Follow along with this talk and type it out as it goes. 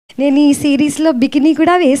నేను ఈ సిరీస్లో బికినీ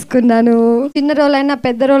కూడా వేసుకున్నాను. చిన్న రోల్ అయినా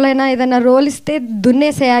పెద్ద రోల్ అయినా ఏదైనా రోల్ ఇస్తే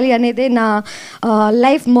దున్నేసేయాలి అనేదే నా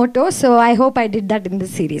life Moto. So I hope I did that in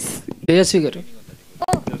this series. Tejaswi గారు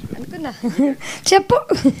అనుకున్నా. చెప్పు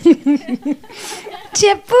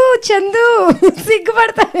చెప్పు చందు,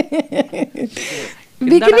 సిగ్గుపడతా.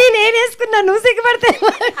 బికినీ నేను వేసుకున్నా, నువ్వు సిగ్గుపడతా.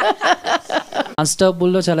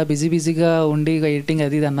 అన్స్టాపుల్లో చాలా బిజీగా ఉండి ఎడిటింగ్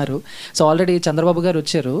అది ఇది అన్నారు. సో ఆల్రెడీ చంద్రబాబు గారు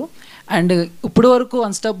వచ్చారు. అండ్ ఇప్పుడు వరకు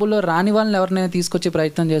అన్స్టాపుల్లో రాని వాళ్ళని ఎవరినైనా తీసుకొచ్చే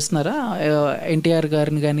ప్రయత్నం చేస్తున్నారా? ఎన్టీఆర్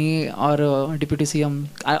గారిని కానీ are deputy CM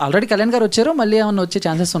already Kalyan గారు వచ్చారు, మళ్ళీ ఏమన్నా వచ్చే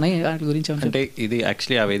ఛాన్సెస్ ఉన్నాయి వాటి గురించి? అంటే ఇది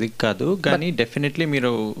యాక్చువల్లీ ఆ వేదిక కాదు, కానీ డెఫినెట్లీ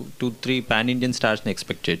మీరు 2-3 పాన్ ఇండియన్ స్టార్స్ని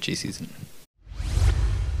ఎక్స్పెక్ట్ చేయొచ్చు ఈ సీజన్.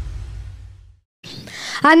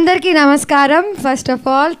 అందరికీ నమస్కారం. First of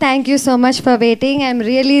all thank you so much for waiting. I'm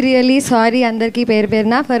really sorry అందరికీ పేరు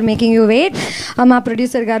పేరున ఫర్ మేకింగ్ యూ వెయిట్. మా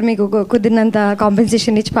ప్రొడ్యూసర్ గారు మీకు కుదిరినంత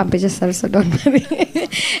కాంపెన్సేషన్ ఇచ్చి పంపించేస్తారు, so don't worry.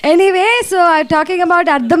 Anyway, so talking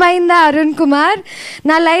about అర్థమైందా అరుణ్ కుమార్.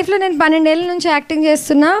 నా లైఫ్లో నేను 12 ఏళ్ళ నుంచి యాక్టింగ్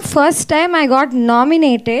చేస్తున్నా. First time I got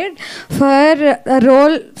nominated for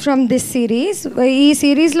role from this series. ఈ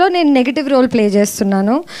సిరీస్లో నేను నెగిటివ్ రోల్ ప్లే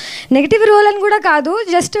చేస్తున్నాను. నెగిటివ్ రోల్ అని కూడా కాదు,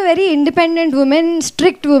 just very independent women, strict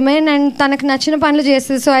women, and తనకు నచ్చిన పనులు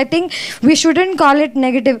చేస్తుంది. So I think we shouldn't call it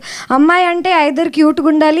negative. అమ్మాయి అంటే ఐదర్ క్యూట్గా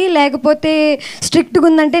ఉండాలి, లేకపోతే స్ట్రిక్ట్గా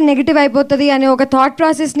ఉందంటే నెగిటివ్ అయిపోతుంది అనే ఒక థాట్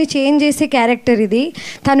ప్రాసెస్ని చేంజ్ చేసే క్యారెక్టర్ ఇది.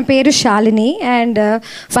 తన పేరు శాలిని అండ్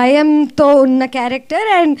భయంతో ఉన్న క్యారెక్టర్,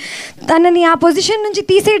 అండ్ తనని ఆ పొజిషన్ నుంచి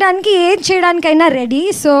తీసేయడానికి ఏం చేయడానికైనా రెడీ.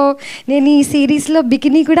 సో నేను ఈ సిరీస్లో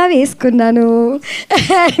బికినీ కూడా వేసుకున్నాను.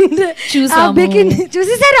 And bikini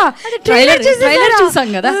చూసేసారా? ట్రైలర్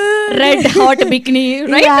చూసాం కదా, రెడ్ హాట్ బికినీ.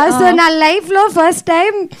 సో నా లైఫ్లో ఫస్ట్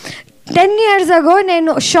టైం 10 years ago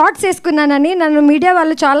నేను షార్ట్స్ వేసుకున్నానని నన్ను మీడియా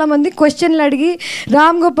వాళ్ళు చాలామంది క్వశ్చన్లు అడిగి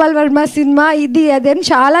రామ్ గోపాల్ వర్మ సినిమా ఇది అదేని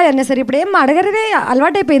చాలా అన్నా. సరే ఇప్పుడు ఏం అడగరదే,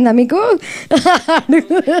 అలవాటైపోయిందా మీకు?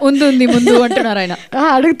 ముందు అంటున్నారు ఆయన.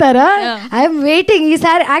 అడుగుతారా? I'm waiting.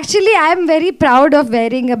 ఈసారి actually I'm very proud of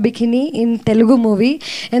wearing a bikini in Telugu movie.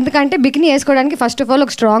 ఎందుకంటే బికినీ వేసుకోవడానికి ఫస్ట్ ఆఫ్ ఆల్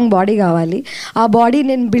ఒక స్ట్రాంగ్ బాడీ కావాలి. ఆ బాడీ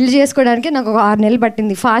నేను బిల్డ్ చేసుకోవడానికి నాకు ఒక 6 నెలలు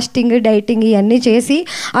పట్టింది. ఫాస్టింగ్, డైటింగ్ ఇవన్నీ చేసి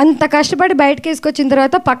అంత కష్టపడి బయటకు వేసుకొచ్చిన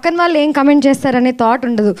తర్వాత పక్కన వాళ్ళు ఏం కమెంట్ చేస్తారనే థాట్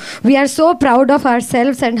ఉండదు. We are so proud of our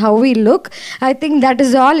selves and how we look. I think that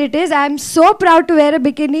is all it is. I'm so proud to wear a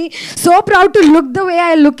bikini, so proud to look the way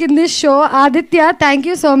I look in this show. Aditya, thank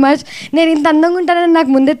you so much. నేను ఇంత అందంగా ఉంటానని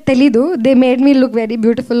నాకు ముందే తెలీదు. They made me look very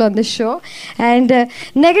beautiful on this show. And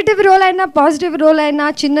negative role అయినా positive role అయినా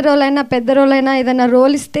చిన్న రోల్ అయినా పెద్ద రోల్ అయినా ఏదైనా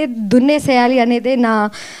రోల్ ఇస్తే దున్నేసేయాలి అనేదే నా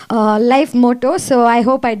life Moto. So I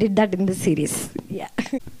hope I did that in this series.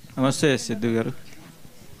 నమస్తే సిద్ధు గారు.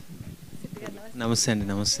 నమస్తే అండి.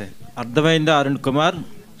 నమస్తే. అర్థమైందా అరుణ్ కుమార్,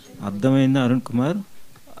 అర్థమైందా అరుణ్ కుమార్,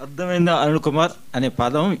 అర్థమైందా అరుణ్ కుమార్ అనే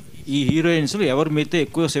పదం ఈ హీరోయిన్స్లో ఎవరు మీతో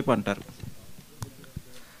ఎక్కువసేపు అంటారు?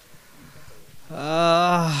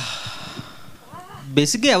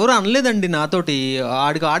 బేసిక్గా ఎవరు అనలేదండి నాతోటి.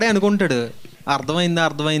 ఆడే అనుకుంటాడు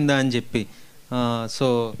అర్థమైందా అని చెప్పి. సో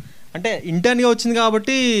అంటే ఇంటర్న్గా వచ్చింది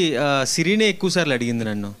కాబట్టి సిరీనే ఎక్కువ సార్లు అడిగింది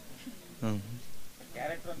నన్ను.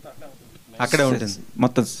 అక్కడే ఉంటుంది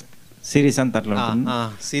మొత్తం సిరీస్ అంతా.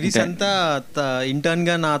 సిరీస్ అంతా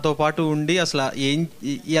ఇంటర్న్గా నాతో పాటు ఉండి అసలు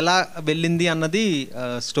ఎలా వెళ్ళింది అన్నది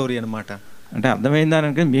స్టోరీ అనమాట. అంటే అర్థమైందా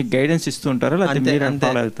అంటే మీకు గైడెన్స్ ఇస్తూ ఉంటారా?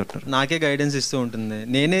 నాకే గైడెన్స్ ఇస్తూ ఉంటుంది.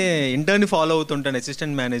 నేనే ఇంటర్న్ ఫాలో అవుతుంటాను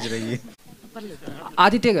అసిస్టెంట్ మేనేజర్ అయ్యి.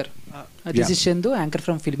 ఆదిత్య గారు, this is Chandu, anchor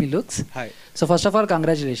from filmy looks. So first of all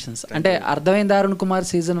congratulations. అంటే అర్థమైందా Arun Kumar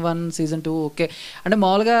season 1, season 2 okay. అంటే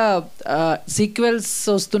మామూలుగా సీక్వెల్స్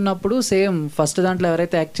వస్తున్నప్పుడు సేమ్ ఫస్ట్ దాంట్లో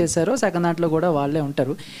ఎవరైతే యాక్ట్ చేశారో సెకండ్ దాంట్లో కూడా వాళ్ళే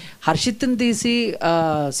ఉంటారు. హర్షిత్ని తీసి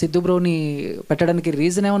సిద్ధు బ్రోని పెట్టడానికి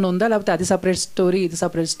రీజన్ ఏమైనా ఉందా, లేకపోతే అది సపరేట్ స్టోరీ ఇది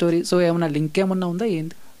సపరేట్ స్టోరీ, సో ఏమైనా లింక్ ఏమన్నా ఉందా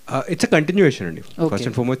ఏంది? ఇట్స్ అ కంటిన్యూయేషన్ అండి. First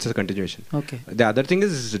and foremost it's a continuation. Okay. The other thing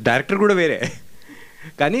is director కూడా వేరే,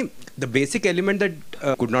 కానీ the basic element that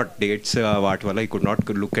could not dates వాటి వల్ల ఈ could not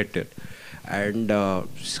look at it. And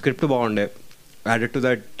script బాగుండే. Added to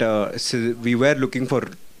that we were looking for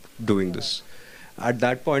doing this. At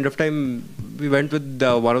that point of time we went with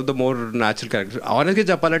one of the more natural characters. ఆనెస్ట్గా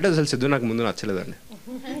చెప్పాలంటే అసలు సిద్ధు నాకు ముందు నచ్చలేదండి.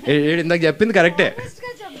 ఇందాక చెప్పింది కరెక్టే,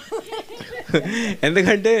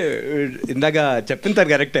 ఎందుకంటే ఇందాక చెప్పింది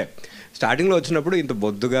తను కరెక్టే. స్టార్టింగ్లో వచ్చినప్పుడు ఇంత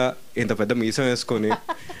బొద్దుగా ఇంత పెద్ద మీసం వేసుకొని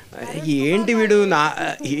ఏంటి వీడు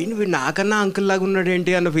నాకన్నా అంకుల్ లాగా ఉన్నాడు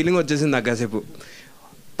ఏంటి అన్న ఫీలింగ్ వచ్చేసింది నాకు. కాసేపు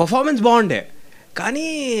పర్ఫార్మెన్స్ బాగుండే, కానీ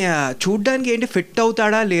చూడ్డానికి ఏంటి ఫిట్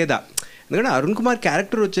అవుతాడా లేదా. ఎందుకంటే అరుణ్ కుమార్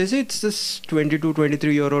క్యారెక్టర్ వచ్చేసి it's this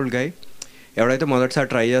 22-23 year old guy. ఎవడైతే మొదటిసారి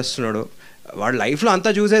ట్రై చేస్తున్నాడో వాడు లైఫ్లో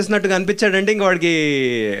అంతా చూసేసినట్టుగా అనిపించాడంటే ఇంకా వాడికి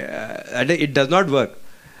అంటే ఇట్ డస్ నాట్ వర్క్.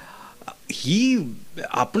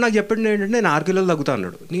 అప్పుడు నాకు చెప్పండి ఏంటంటే నేను 6 కిలోలు తగ్గుతా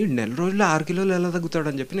అన్నాడు. నేను నెల రోజుల్లో 6 కిలోలు ఎలా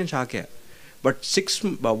తగ్గుతాడని చెప్పి నేను షాక్ అయ్యా. బట్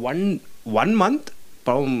 1 మంత్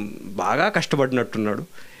బాగా కష్టపడినట్టున్నాడు.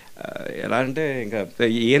 ఎలా అంటే ఇంకా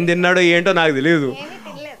ఏం తిన్నాడో ఏంటో నాకు తెలియదు.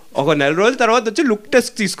 ఒక నెల రోజుల తర్వాత వచ్చి లుక్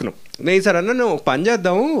టెస్ట్ తీసుకున్నాం. నేను సార్ అన్న నువ్వు పని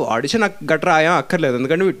చేద్దాము, ఆడిషన్ గట్రా ఆయా అక్కర్లేదు,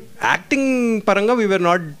 ఎందుకంటే యాక్టింగ్ పరంగా we are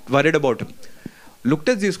not worried about. Look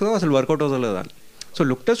test తీసుకుందాం, అసలు వర్కౌట్ అవ్వలేదు అని. సో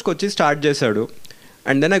లుక్ టెస్ట్కి వచ్చి స్టార్ట్ చేశాడు.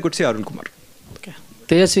 And then I could see Arun Kumar.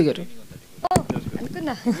 Tejaswi గారు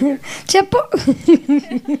అనుకున్నా చెప్పు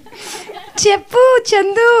చెప్పు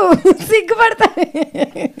చందు, సిగ్గుపడతా.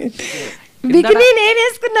 బికినీ నేను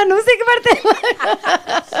వేసుకున్నా, నువ్వు సిగ్గుపడితే.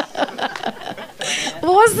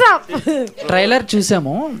 ట్రైలర్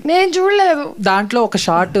చూసాము, నేను చూడలేదు. దాంట్లో ఒక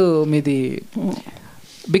షాట్ మీది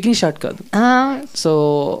బికినీ షాట్ కాదు, సో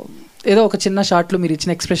ఏదో ఒక చిన్న షాట్లో మీరు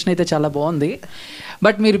ఇచ్చిన ఎక్స్ప్రెషన్ అయితే చాలా బాగుంది.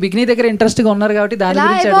 బట్ మీరు బిగినీ దగ్గర ఇంట్రెస్ట్గా ఉన్నారు కాబట్టి దాని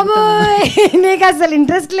గురించి నీకు అసలు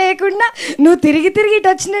ఇంట్రెస్ట్ లేకుండా నువ్వు తిరిగి ఇటు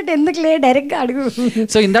వచ్చినట్టు ఎందుకు లే, డైరెక్ట్గా అడుగు.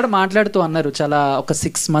 సో ఇందాక మాట్లాడుతూ అన్నారు చాలా ఒక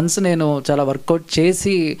 6 months నేను చాలా వర్కౌట్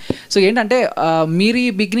చేసి, సో ఏంటంటే మీరు ఈ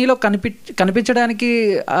బిగినీలో కనిపించడానికి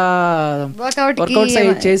వర్కౌట్స్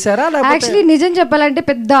చేశారా? యాక్చువల్లీ నిజం చెప్పాలంటే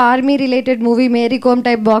పెద్ద army related movie, Mary come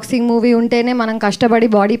type boxing movie ఉంటేనే మనం కష్టపడి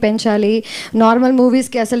బాడీ పెంచాలి, నార్మల్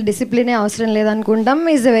మూవీస్కి అసలు డిసిప్లినే అవసరం లేదనుకుంటాం.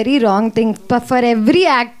 Is a very wrong thing. For every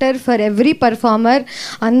actor, for every performer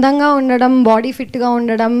అందంగా ఉండడం, బాడీ ఫిట్గా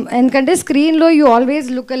ఉండడం, ఎందుకంటే స్క్రీన్లో you always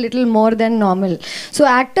look a little more than normal. So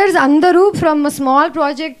actors అందరూ from small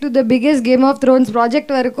project to the biggest game of Thrones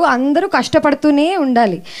project వరకు అందరూ కష్టపడుతూనే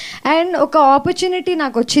ఉండాలి. అండ్ ఒక ఆపర్చునిటీ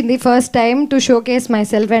నాకు వచ్చింది first time to show case my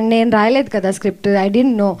self. And నేను రాయలేదు కదా script, I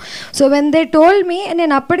don't know. So when they told me,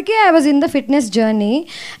 నేను అప్పటికే I was in the fitness journey.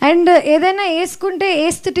 And ఏదైనా వేసుకుంటే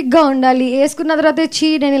ఏస్థెటిక్గా ఉండాలి, వేసుకున్న తర్వాత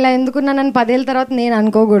నేను ఇలా ఎందుకున్నానని 10 ఏళ్ళ తర్వాత నేను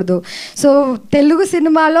అనుకోకూడదు. సో తెలుగు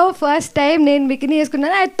సినిమాలో ఫస్ట్ టైం నేను బికినీ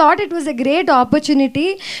వేసుకున్నాను. I thought it was a great opportunity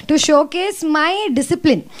to showcase my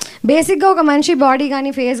discipline. బేసిక్గా ఒక మనిషి బాడీ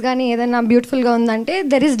కానీ ఫేస్ కానీ ఏదైనా బ్యూటిఫుల్గా ఉందంటే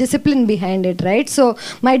there is discipline behind it, right? So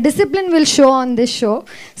my discipline will show on this show.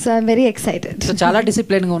 So I'm very excited. So చాలా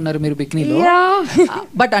డిసిప్లిన్గా ఉన్నారు మీరు బికినీలో.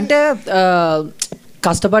 బట్ అంటే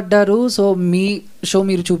కష్టపడ్డారు, సో మీ షో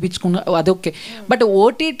మీరు చూపించుకున్నారు, అదొకే. బట్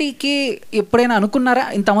ఓటీటీకి ఎప్పుడైనా అనుకున్నారా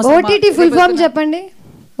ఇంత? ఓటీటీ ఫుల్ ఫామ్ చెప్పండి.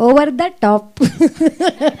 Over the top.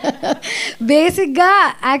 బేసిక్గా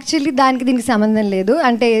యాక్చువల్లీ దానికి దీనికి సంబంధం లేదు.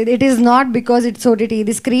 అంటే it is not because it's OTT.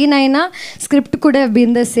 ఇది స్క్రీన్ అయినా script could have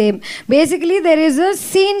been the same. Basically there is a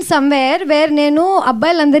scene somewhere where నేను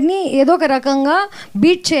అబ్బాయిలందరినీ ఏదో ఒక రకంగా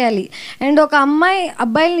బీట్ చేయాలి. అండ్ ఒక అమ్మాయి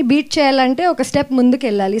అబ్బాయిల్ని బీట్ చేయాలంటే ఒక స్టెప్ ముందుకు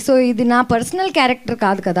వెళ్ళాలి. సో ఇది నా పర్సనల్ క్యారెక్టర్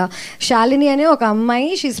కాదు కదా. శాలిని అనే ఒక అమ్మాయి,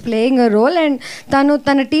 she is playing a role. And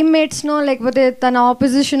తన టీమ్మేట్స్నో లేకపోతే తన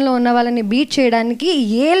ఆపోజిషన్లో ఉన్న వాళ్ళని బీట్ చేయడానికి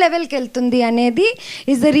ఏ లెవెల్కి వెళ్తుంది అనేది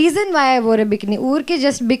is the reason why I wore a bikini. ఊరికి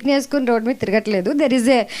జస్ట్ బికినీ వేసుకుని రోడ్ మీద తిరగట్లేదు. There is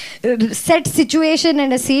a set situation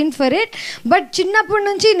and a scene for it. But చిన్నప్పటి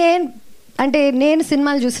నుంచి నేను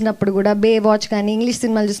సినిమాలు చూసినప్పుడు కూడా, బే వాచ్ కానీ ఇంగ్లీష్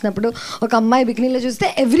సినిమాలు చూసినప్పుడు ఒక అమ్మాయి బికినీలో చూస్తే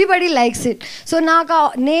ఎవ్రీబడి లైక్స్ ఇట్. సో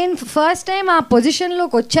నేను ఫస్ట్ టైం ఆ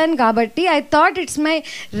పొజిషన్లోకి వచ్చాను కాబట్టి I thought it's my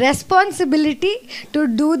responsibility to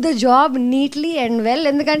do the job neatly and well.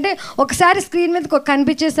 ఎందుకంటే ఒకసారి స్క్రీన్ మీద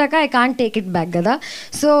కనిపించేసాక I can't take it back కదా.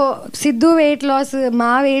 సో సిద్ధు వెయిట్ లాస్,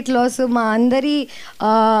 మా వెయిట్ లాస్, మా అందరి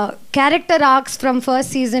character arcs from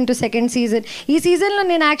first season to second season. ఈ సీజన్లో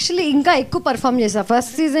నేను యాక్చువల్లీ ఇంకా ఎక్కువ పర్ఫామ్ చేశాను.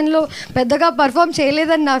 ఫస్ట్ సీజన్లో పెద్దగా పర్ఫామ్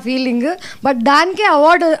చేయలేదని నా ఫీలింగ్. బట్ దానికే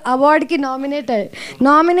అవార్డ్కి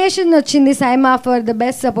నామినేషన్ వచ్చింది SIIMA for the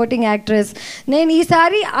best supporting actress. నేను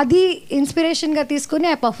ఈసారి అది ఇన్స్పిరేషన్గా తీసుకుని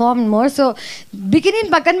ఐ పర్ఫార్మ్ మోర్. సో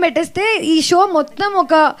బికినీని పక్కన పెట్టేస్తే ఈ షో మొత్తం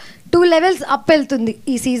ఒక 2 levels అప్ వెళ్తుంది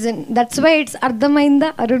ఈ సీజన్. దట్స్ వై ఇట్స్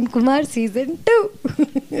అర్థమైందా అరుణ్ కుమార్ సీజన్ 2.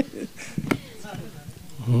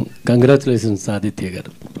 కంగ్రాచులేషన్స్ ఆదిత్య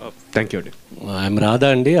గారు. థ్యాంక్ యూ అండి. ఐఎమ్ రాధా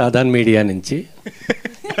అండి, ఆదాన్ మీడియా నుంచి.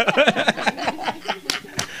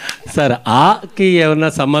 సార్ ఆకి ఏమన్నా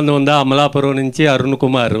సంబంధం ఉందా? అమలాపురం నుంచి అరుణ్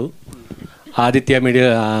కుమార్ ఆదిత్య మీడియా,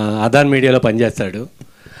 ఆదాన్ మీడియాలో పనిచేస్తాడు.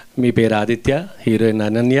 మీ పేరు ఆదిత్య, హీరోయిన్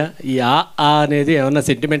అనన్య. ఈ అనేది ఏమన్నా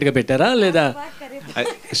సెంటిమెంట్గా పెట్టారా లేదా?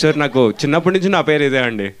 సార్ నాకు చిన్నప్పటి నుంచి నా పేరు ఇదే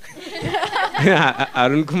అండి.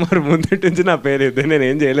 అరుణ్ కుమార్ ముందు నుంచి నా పేరు ఇదే, నేను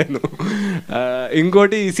ఏం చేయలేను.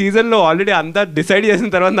 ఇంకోటి ఈ సీజన్లో ఆల్రెడీ అంతా డిసైడ్ చేసిన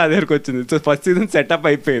తర్వాత నా దగ్గరికి వచ్చింది. సో ఫస్ట్ సీజన్ సెటప్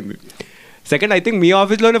అయిపోయింది. సెకండ్ ఐ థింక్ మీ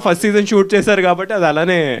ఆఫీస్లోనే ఫస్ట్ సీజన్ షూట్ చేశారు కాబట్టి అది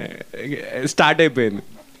అలానే స్టార్ట్ అయిపోయింది.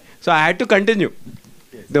 So I had to continue.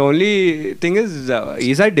 The only thing is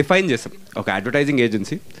ఈసారి డిఫైన్ చేస్తాం ఒక అడ్వర్టైజింగ్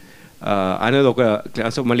ఏజెన్సీ అనేది ఒక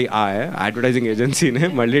క్లాస్. మళ్ళీ ఆ అడ్వర్టైజింగ్ ఏజెన్సీనే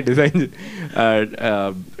మళ్ళీ design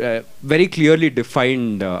very clearly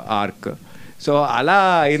defined arc. So అలా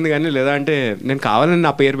అయింది. కానీ లేదా అంటే నేను కావాలని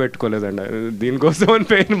నా పేరు పెట్టుకోలేదండి, దీనికోసం అని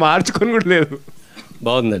పేరు మార్చుకొని కూడా లేదు.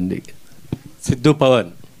 బాగుందండి. సిద్ధు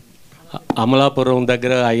పవన్ అమలాపురం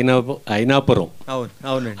దగ్గర అయినాపురం,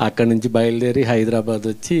 అవునండి, అక్కడ నుంచి బయలుదేరి హైదరాబాద్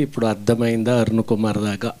వచ్చి ఇప్పుడు అర్థమైందా అరుణ్ కుమార్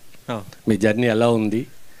దాకా మీ జర్నీ ఎలా ఉంది,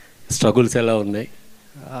 స్ట్రగుల్స్ ఎలా ఉన్నాయి?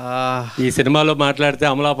 ఈ సినిమాలో మాట్లాడితే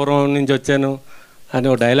అమలాపురం నుంచి వచ్చాను అని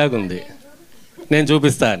ఒక డైలాగ్ ఉంది, నేను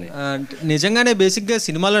చూపిస్తా అని. నిజంగానే బేసిక్గా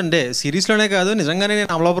సినిమాలో అంటే సిరీస్లోనే కాదు, నిజంగానే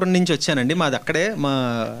నేను అమలాపురం నుంచి వచ్చానండి. మాది అక్కడే మా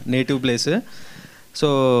నేటివ్ ప్లేస్. సో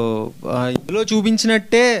ఇందులో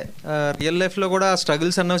చూపించినట్టే రియల్ లైఫ్లో కూడా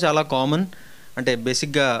స్ట్రగుల్స్ అన్నవి చాలా కామన్. అంటే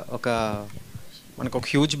బేసిక్గా మనకు ఒక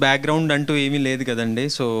హ్యూజ్ బ్యాక్గ్రౌండ్ అంటూ ఏమీ లేదు కదండి.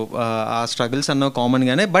 సో ఆ స్ట్రగుల్స్ అన్నవి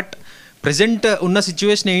కామన్గానే. బట్ ప్రజెంట్ ఉన్న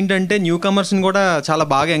సిచ్యువేషన్ ఏంటంటే న్యూ కమర్స్ని కూడా చాలా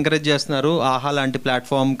బాగా ఎంకరేజ్ చేస్తున్నారు. ఆహా లాంటి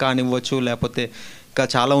ప్లాట్ఫామ్ కానివ్వచ్చు, లేకపోతే ఇంకా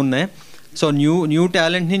చాలా ఉన్నాయి. సో న్యూ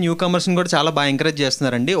టాలెంట్ని, న్యూ కమర్స్ని కూడా చాలా బాగా ఎంకరేజ్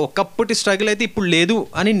చేస్తున్నారండి. ఒకప్పటి స్ట్రగుల్ అయితే ఇప్పుడు లేదు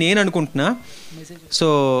అని నేను అనుకుంటున్నా. సో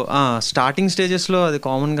స్టార్టింగ్ స్టేజెస్లో అది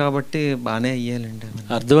కామన్ కాబట్టి బాగానే అయ్యాలండి.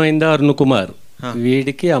 అర్థమైందా అరుణ్ కుమార్,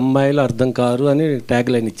 వీడికి అమ్మాయిలు అర్థం కారు అని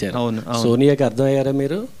ట్యాగ్ లైన్ ఇచ్చారు. అవును. సోనియాకి అర్థమయ్యారా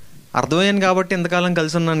మీరు? అర్థమయ్యాను కాబట్టి ఎంతకాలం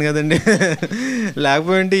కలిసి ఉన్నాను కదండి.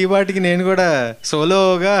 లేకపోతే ఈ వాటికి నేను కూడా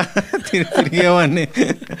సోలోగా తిరిగేవాడిని.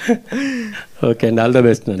 ఓకే అండి, all the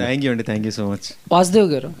best. Thank you అండి, thank you so much. Vasudev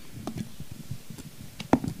గారు,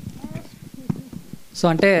 సో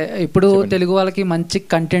అంటే ఇప్పుడు తెలుగు వాళ్ళకి మంచి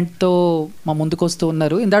కంటెంట్తో మా ముందుకు వస్తూ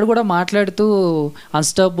ఉన్నారు. ఇందాడు కూడా మాట్లాడుతూ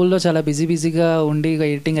అన్స్టాపుల్లో చాలా బిజీగా ఉండి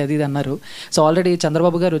ఎడిటింగ్ అది ఇది అన్నారు. సో ఆల్రెడీ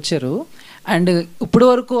చంద్రబాబు గారు వచ్చారు. అండ్ ఇప్పుడు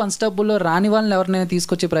వరకు అన్స్టాపుల్లో రాని వాళ్ళని ఎవరినైనా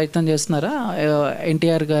తీసుకొచ్చే ప్రయత్నం చేస్తున్నారా?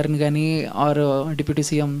 ఎన్టీఆర్ గారిని కానీ are deputy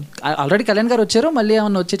CM, already Kalyan గారు వచ్చారు, మళ్ళీ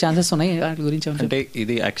ఏమన్నా వచ్చే ఛాన్సెస్ ఉన్నాయి వాటి గురించి? అంటే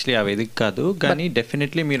ఇది యాక్చువల్లీ ఆ వేదిక కాదు, కానీ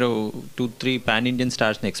డెఫినెట్లీ మీరు 2-3 పాన్ ఇండియన్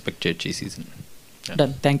స్టార్స్ని ఎక్స్పెక్ట్ చేయొచ్చు ఈ season.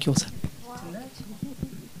 Done, thank you sir.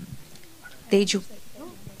 Teju,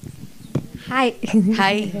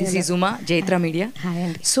 hi, this is Uma, జైత్ర media.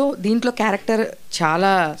 So దీంట్లో క్యారెక్టర్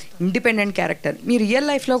చాలా ఇండిపెండెంట్ క్యారెక్టర్. మీ రియల్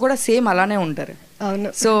లైఫ్లో కూడా సేమ్ అలానే ఉంటారు. అవును.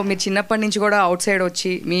 సో మీరు చిన్నప్పటి నుంచి కూడా అవుట్ సైడ్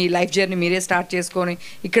వచ్చి మీ లైఫ్ జర్నీ మీరే స్టార్ట్ చేసుకొని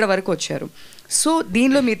ఇక్కడ వరకు వచ్చారు. సో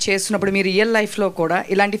దీనిలో మీరు చేస్తున్నప్పుడు మీరు రియల్ లైఫ్లో కూడా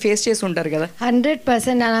ఇలాంటి ఫేస్ చేసి ఉంటారు కదా?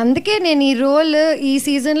 100%. అందుకే నేను ఈ రోల్ ఈ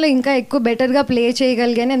సీజన్లో ఇంకా ఎక్కువ బెటర్గా ప్లే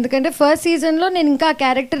చేయగలిగాను. ఎందుకంటే ఫస్ట్ సీజన్లో నేను ఇంకా ఆ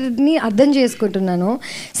క్యారెక్టర్ని అర్థం చేసుకుంటున్నాను.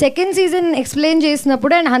 సెకండ్ సీజన్ ఎక్స్ప్లెయిన్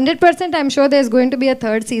చేసినప్పుడు and 100% I'm sure there is going to be a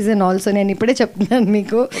third season also. నేను ఇప్పుడే చెప్తున్నాను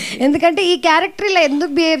మీకు. ఎందుకంటే ఈ క్యారెక్టర్ ఇలా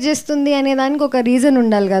ఎందుకు బిహేవ్ చేస్తుంది అనే దానికి ఒక రీజన్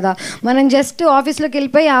ఉండాలి కదా. మనం జస్ట్ ఆఫీస్లోకి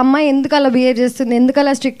వెళ్ళిపోయి ఆ అమ్మాయి ఎందుకు అలా బిహేవ్ చేస్తుంది, ఎందుకు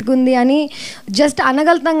అలా స్ట్రిక్ట్గా ఉంది అని జస్ట్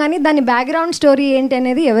అనగలుగుతాం, కానీ దాని బ్యాక్గ్రౌండ్ స్టోరీ ఏంటి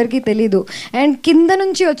అనేది ఎవరికి తెలీదు. అండ్ కింద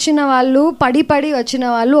నుంచి వచ్చిన వాళ్ళు, పడి వచ్చిన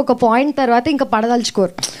వాళ్ళు ఒక పాయింట్ తర్వాత ఇంకా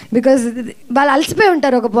పడదలుచుకోరు, బికాజ్ వాళ్ళు అలసిపోయి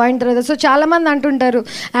ఉంటారు ఒక పాయింట్ తర్వాత. సో చాలామంది అంటుంటారు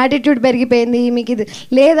యాటిట్యూడ్ పెరిగిపోయింది మీకు, ఇది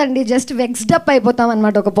లేదండి, జస్ట్ వెక్స్డ్ అప్ అయిపోతాం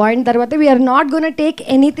అనమాట ఒక పాయింట్ తర్వాత. We are not gonna take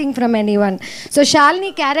anything from any one. So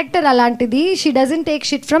Shalini character అలాంటిది. She doesn't take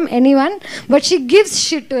shit from any one, but she gives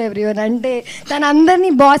shit to every one. అంటే తను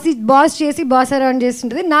అందరినీ బాస్ చేసి బాస్ అరౌండ్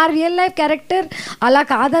చేస్తుంటుంది. నా రియల్ లైఫ్ క్యారెక్టర్ అలా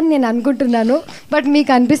కాదని నేను అనుకుంటున్నాను, బట్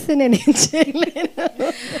మీకు అనిపిస్తే నేను ఏం చేయలేను.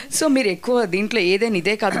 సో మీరు ఎక్కువ దీంట్లో ఏదైనా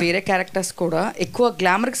ఇదే కాదు, వేరే క్యారెక్టర్స్ కూడా ఎక్కువ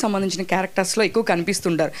గ్లామర్కి సంబంధించిన క్యారెక్టర్స్లో ఎక్కువ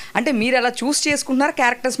కనిపిస్తుంటారు. అంటే మీరు అలా చూస్ చేసుకుంటున్నారు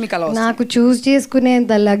క్యారెక్టర్స్ మీకు అలా? నాకు చూస్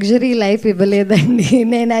చేసుకునేంత లగ్జరీ లైఫ్ ఇవ్వలేదండి.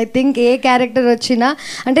 నేను ఐ థింక్ ఏ క్యారెక్టర్ వచ్చినా,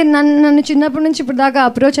 అంటే నన్ను చిన్నప్పటి నుంచి ఇప్పుడు దాకా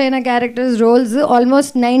అప్రోచ్ అయిన characters roles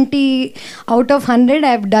almost 90 out of 100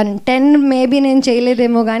 I have done. 10 maybe నేను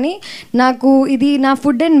చేయలేదేమో, కానీ నాకు ఇది నా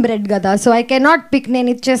ఫుడ్ అండ్ బ్రెడ్ కదా. సో ఐ కెనాట్ పిక్ నేను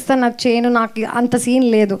ఇది చేస్తాను నాకు చేయను, నాకు అంత సీన్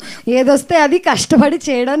లేదు. ఏదొస్తే అది కష్టపడి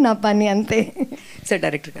చేయడం నా పని, అంతే. సార్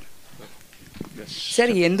డైరెక్టర్ గారు,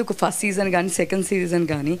 సార్ ఎందుకు ఫస్ట్ సీజన్ కానీ సెకండ్ సీజన్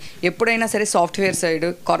కానీ ఎప్పుడైనా సరే సాఫ్ట్వేర్ సైడ్,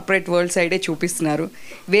 కార్పొరేట్ వరల్డ్ సైడే చూపిస్తున్నారు,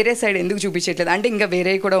 వేరే సైడ్ ఎందుకు చూపించట్లేదు? అంటే ఇంకా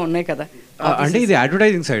వేరే కూడా ఉన్నాయి కదా. అంటే ఇది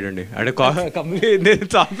అడ్వర్టైజింగ్ సైడ్ అండి. అంటే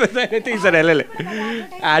సాఫ్ట్వేర్ సైడ్ అయితే ఈసారి వెళ్ళలే.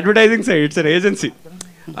 Advertising side, it's an agency.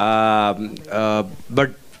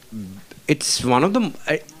 But it's one of the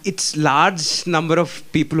it's large number of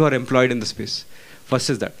people who are employed in the space. First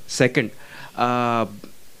is that. Second,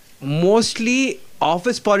 mostly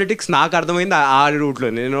office politics నాకు అర్థమైంది ఆ రూట్లో.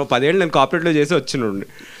 నేను 10 ఏళ్ళు నేను కార్పొరేట్లో చేసి వచ్చినండి.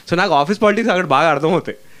 సో నాకు ఆఫీస్ పాలిటిక్స్ అక్కడ బాగా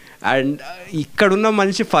అర్థమవుతాయి. అండ్ ఇక్కడున్న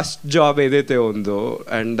మనిషి ఫస్ట్ జాబ్ ఏదైతే ఉందో,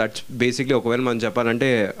 అండ్ దట్స్ బేసిక్లీ ఒకవేళ మనం చెప్పాలంటే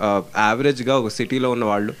యావరేజ్గా ఒక సిటీలో ఉన్న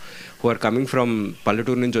వాళ్ళు హు ఆర్ కమింగ్ ఫ్రమ్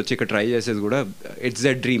పల్లెటూరు నుంచి వచ్చి ఇక్కడ ట్రై చేసేది కూడా ఇట్స్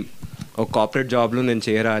ద డ్రీమ్. ఒక కార్పొరేట్ జాబ్లో నేను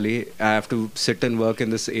చేరాలి, I have to SIT and work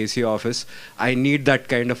in this AC office, I need that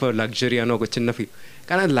kind of luxury అని ఒక చిన్న ఫీల్.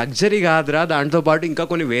 కానీ అది లగ్జరీ కాదురా, దాంతోపాటు ఇంకా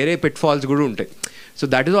కొన్ని వేరే పిట్ ఫాల్స్ కూడా ఉంటాయి. So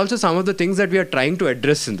that is also some of the things that we are trying to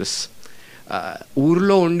address in this.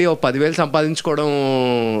 ఊర్లో ఉండి ఒక 10,000 సంపాదించుకోవడం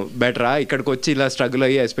బెటరా, ఇక్కడికి వచ్చి ఇలా స్ట్రగుల్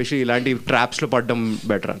అయ్యి ఎస్పెషల్లీ ఇలాంటి ట్రాప్స్లో పడడం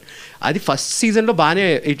బెటరా అని. అది ఫస్ట్ సీజన్లో బాగానే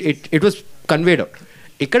ఇట్ వాస్ కన్వేడ్ అవుట్.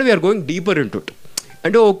 ఇక్కడ we are going deeper in to it.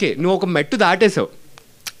 అంటే ఓకే, నువ్వు ఒక మెట్టు దాటేసావు,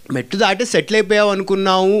 మెట్టు దాటి సెటిల్ అయిపోయావు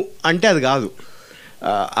అనుకున్నావు అంటే అది కాదు.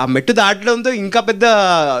 ఆ మెట్టు దాటడంతో ఇంకా పెద్ద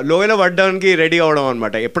లోయలో పడడానికి రెడీ అవ్వడం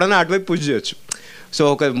అనమాట. ఎప్పుడైనా అటువైపు పుష్ చేయొచ్చు. సో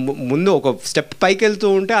ఒక ముందు ఒక స్టెప్ పైకి వెళ్తూ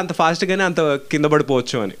ఉంటే అంత ఫాస్ట్గానే అంత కింద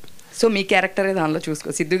పడిపోవచ్చు అని. సో మీ క్యారెక్టరే దానిలో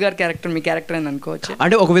చూసుకో, సిద్ధు గారి క్యారెక్టర్ మీ క్యారెక్టర్ అని అనుకోవచ్చు.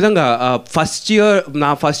 అంటే ఒక విధంగా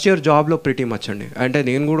నా ఫస్ట్ ఇయర్ జాబ్లో ప్రిటీ మచ్ అండి. అంటే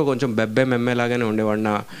నేను కూడా కొంచెం మెమ్మే లాగానే ఉండేవాడు.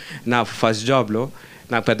 నా ఫస్ట్ జాబ్లో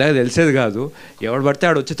నాకు పెద్దగా తెలిసేది కాదు, ఎవడు పడితే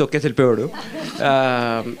ఆడు వచ్చి తొక్కేసి వెళ్ళిపోయాడు.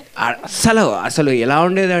 అసలు ఎలా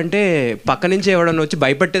ఉండేది అంటే పక్క నుంచి ఎవడన్నా వచ్చి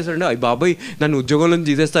భయపెట్టేసాడు, అయ్యి బాబోయ్ నన్ను ఉద్యోగంలో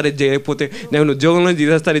తీసేస్తారు ఇది చేయకపోతే, నేను ఉద్యోగంలో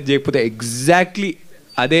తీసేస్తారు ఇది చేయకపోతే. ఎగ్జాక్ట్లీ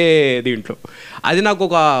అదే దీంట్లో. అది నాకు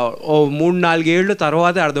ఒక 3-4 ఏళ్ళ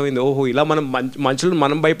తర్వాత అర్థమైంది, ఓహో ఇలా మనం మనుషులు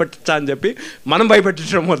మనం భయపెట్టచ్చా అని చెప్పి మనం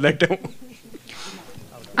భయపెట్టడం మొదలెట్టాము.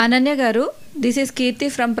 అనన్య గారు, this is Keerthi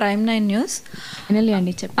from prime 9 news.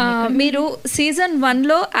 అండి మీరు సీజన్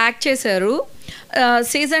 1లో యాక్ట్ చేశారు,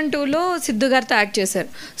 సీజన్ 2లో సిద్ధు గారితో యాక్ట్ చేశారు.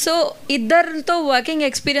 సో ఇద్దరితో వర్కింగ్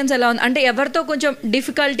ఎక్స్పీరియన్స్ ఎలా ఉంది? అంటే ఎవరితో కొంచెం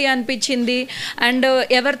డిఫికల్టీ అనిపించింది అండ్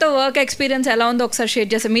ఎవరితో వర్క్ ఎక్స్పీరియన్స్ ఎలా ఉందో ఒకసారి షేర్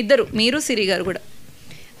చేస్తాం. మీరు సిరి గారు కూడా.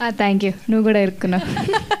 థ్యాంక్ యూ, నువ్వు కూడా ఇరుక్కున్నావు.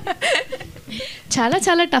 చాలా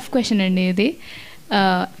చాలా టఫ్ క్వశ్చన్ అండి ఇది.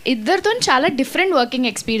 ఇద్దరితో చాలా డిఫరెంట్ వర్కింగ్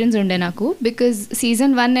ఎక్స్పీరియన్స్ ఉండే నాకు. బికాజ్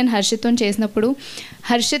సీజన్ 1 నేను హర్షిత్తో చేసినప్పుడు,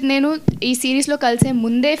 హర్షిత్ నేను ఈ సిరీస్లో కలిసే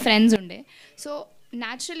ముందే ఫ్రెండ్స్ ఉండే. సో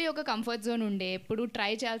న్యాచురలీ ఒక కంఫర్ట్ జోన్ ఉండే, ఎప్పుడు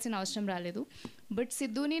ట్రై చేయాల్సిన అవసరం రాలేదు. బట్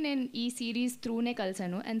సిద్ధుని నేను ఈ series త్రూనే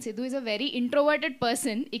కలిసాను. And Siddhu is a very introverted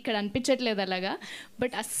person, ఇక్కడ అనిపించట్లేదు అలాగా.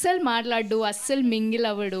 బట్ అస్సలు మాట్లాడు, అస్సలు మింగిల్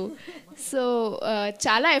అవ్వడు. సో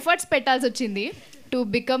చాలా ఎఫర్ట్స్ పెట్టాల్సి వచ్చింది to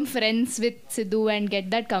become friends with Siddhu and get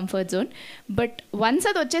that comfort zone. But once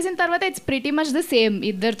అది వచ్చేసిన తర్వాత it's pretty much the same.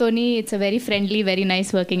 ఇద్దరితోని it's a very friendly, very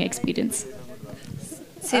nice working experience.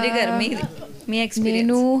 సిరి గారు మీ ఎక్స్పీరియన్స్.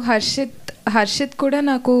 నేను హర్షిత్ కూడా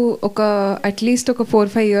నాకు ఒక అట్లీస్ట్ ఒక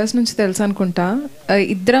 4-5 years నుంచి తెలుసు అనుకుంటా.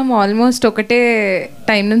 ఇద్దరం ఆల్మోస్ట్ ఒకటే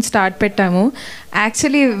టైం నుంచి స్టార్ట్ పెట్టాము.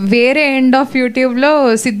 యాక్చువల్లీ వేరే ఎండ్ ఆఫ్ యూట్యూబ్లో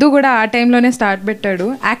సిద్ధు కూడా ఆ టైంలోనే స్టార్ట్ పెట్టాడు,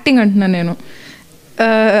 యాక్టింగ్ అంటున్నాను నేను.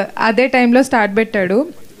 అదే టైంలో స్టార్ట్ పెట్టాడు.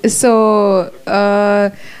 So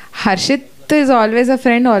Harshit is always a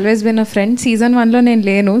friend, always been a friend. Season 1లో నేను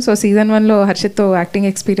లేను, సో సీజన్ 1లో హర్షిత్తో యాక్టింగ్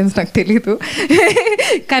ఎక్స్పీరియన్స్ నాకు తెలీదు.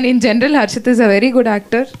 కానీ in general Harshit is a very good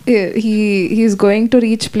actor. He's going to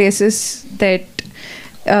reach places that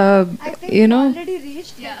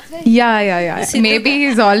maybe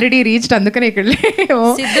he's already reached. అందుకని ఇక్కడ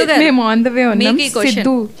మేము on the way ఉన్నాం.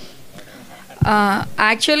 సిద్ధు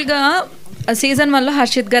యాక్చువల్గా సీజన్ 1లో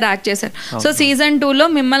హర్షిత్ గారు యాక్ట్ చేశారు. సో సీజన్ 2లో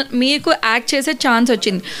మీకు యాక్ట్ చేసే ఛాన్స్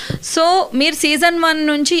వచ్చింది. సో మీరు సీజన్ 1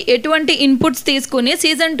 నుంచి ఎటువంటి ఇన్పుట్స్ తీసుకుని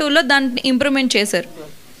సీజన్ 2లో దాన్ని ఇంప్రూవ్మెంట్ చేశారు?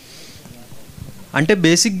 అంటే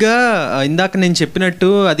బేసిక్గా ఇందాక నేను చెప్పినట్టు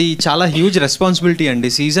అది చాలా హ్యూజ్ రెస్పాన్సిబిలిటీ అండి.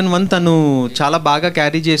 సీజన్ 1 తను చాలా బాగా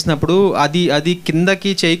క్యారీ చేసినప్పుడు అది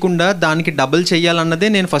కిందకి చేయకుండా దానికి డబుల్ చేయాలన్నదే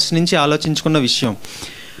నేను ఫస్ట్ నుంచి ఆలోచించుకున్న విషయం.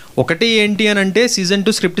 ఒకటి ఏంటి అని అంటే సీజన్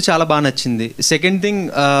 2 స్క్రిప్ట్ చాలా బాగా నచ్చింది. Second thing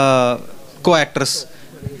co actors.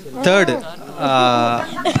 Third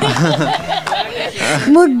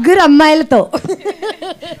ముగ్గురు అమ్మాయిలతో.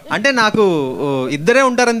 అంటే నాకు ఇద్దరే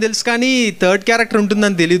ఉంటారని తెలుసు కానీ థర్డ్ క్యారెక్టర్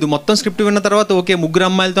ఉంటుందని తెలీదు. మొత్తం స్క్రిప్ట్ విన్న తర్వాత ఓకే ముగ్గురు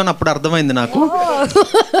అమ్మాయిలతో అప్పుడు అర్థమైంది నాకు.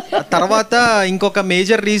 తర్వాత ఇంకొక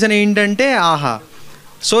మేజర్ రీజన్ ఏంటంటే ఆహా.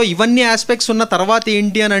 సో ఇవన్నీ ఆస్పెక్ట్స్ ఉన్న తర్వాత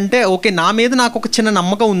ఏంటి అని అంటే ఓకే నా మీద నాకు ఒక చిన్న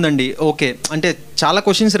నమ్మకం ఉందండి. ఓకే అంటే చాలా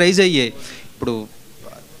క్వశ్చన్స్ రైజ్ అయ్యాయి. ఇప్పుడు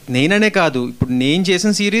నేననే కాదు, ఇప్పుడు నేను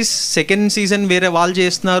చేసిన సిరీస్ సెకండ్ సీజన్ వేరే వాళ్ళు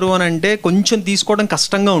చేస్తున్నారు అని అంటే కొంచెం తీసుకోవడం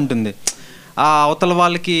కష్టంగా ఉంటుంది. ఆ అవతల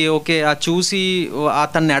వాళ్ళకి ఓకే ఆ చూసి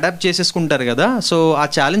తన్ని అడాప్ట్ చేసేసుకుంటారు కదా. సో ఆ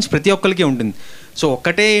ఛాలెంజ్ ప్రతి ఒక్కరికి ఉంటుంది. సో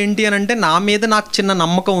ఒక్కటే ఏంటి అని అంటే నా మీద నాకు చిన్న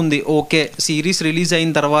నమ్మకం ఉంది. ఓకే సిరీస్ రిలీజ్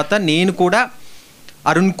అయిన తర్వాత నేను కూడా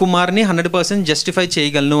అరుణ్ కుమార్ని 100% జస్టిఫై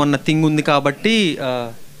చేయగలను అన్న థింగ్ ఉంది కాబట్టి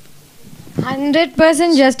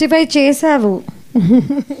 100% జస్టిఫై చేసావు.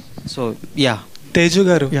 సో యా తేజు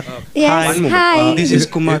గారు, దిస్ ఇస్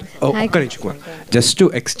కుమార్. ఒక్క నిమిషం కుమార్, జస్ట్ టు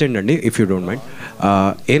ఎక్స్టెండ్ అండి ఇఫ్ యూ డోంట్ మైండ్.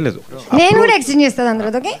 ఏం లేదు, నేను కూడా ఎక్స్టెండ్ చేస్తాను అందరూ.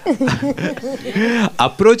 ఓకే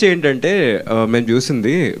అప్రోచ్ ఏంటంటే మేము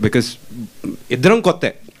చూసింది బికాస్ ఇద్దరం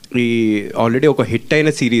కొత్త, ఈ ఆల్రెడీ ఒక హిట్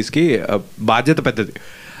అయిన సిరీస్కి బాధ్యత పెద్దది.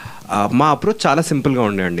 మా అప్రోచ్ చాలా సింపుల్గా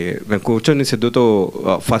ఉండే అండి. మేము కూర్చొని సిద్ధుతో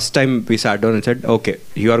first time we sat down and said okay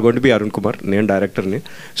you are going to be Arun Kumar, నేను డైరెక్టర్ని,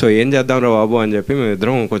 సో ఏం చేద్దాం రా బాబు అని చెప్పి మేము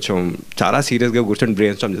ఇద్దరం కొంచెం చాలా సీరియస్గా కూర్చొని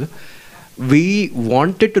బ్రెయిన్ స్టార్మ్ చేద్దాం. We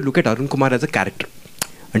wanted to look at Arun Kumar as a character.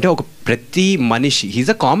 అంటే ఒక ప్రతి మనిషి,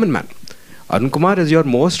 he's a common man. Arun Kumar is your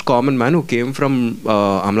most common man who came from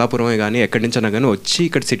అమలాపురమే కానీ ఎక్కడి నుంచైనా కానీ వచ్చి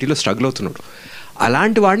ఇక్కడ సిటీలో స్ట్రగుల్ అవుతున్నాడు.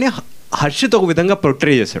 అలాంటి వాడిని హర్షిత్ ఒక విధంగా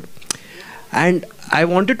ప్రొట్రే చేశాడు. And I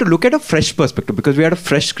wanted to look at a fresh perspective because we had a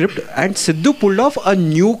fresh script, and Sidhu pulled off a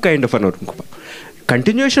new kind of an Arun Kumar.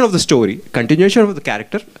 Continuation of the story, continuation of the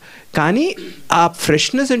character, కానీ ఆ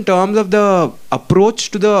freshness in terms of the approach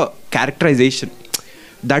to the characterisation,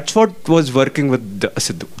 that's what was working with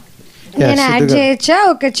Siddhu. నేను add చేయొచ్చా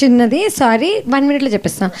ఒక చిన్నది? Sorry, 1 minute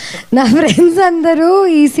చెప్పేస్తాను. నా friends అందరూ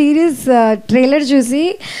ఈ సిరీస్ ట్రైలర్ చూసి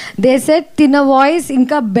దే సెడ్ తిన వాయిస్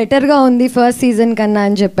ఇంకా బెటర్గా ఉంది ఫస్ట్ సీజన్ కన్నా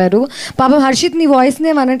అని చెప్పారు. పాపం హర్షిత్ నీ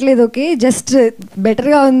వాయిస్నే అనట్లేదు, ఓకే, జస్ట్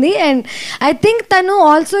బెటర్గా ఉంది. అండ్ ఐ థింక్ తను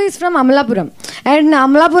also is from Amalapuram, and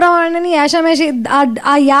Amalapuram అని యాషమేషి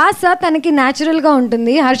ఆ యాస తనకి న్యాచురల్గా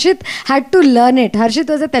ఉంటుంది. Harshit had to learn it.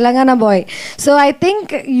 Harshit was a Telangana bye. So I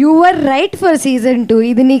think you were right for season 2.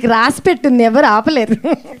 ఇది నీకు రాసి పెట్టింది, ఎవరు ఆపలేరు.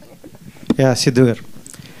 యా సిద్ధు గారు,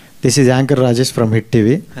 this is anchor Rajesh from hit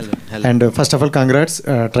TV. And first of all congrats,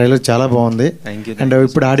 trailer చాలా బాగుంది. అండ్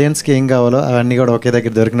ఇప్పుడు ఆడియన్స్కి ఏం కావాలో అవన్నీ కూడా ఒకే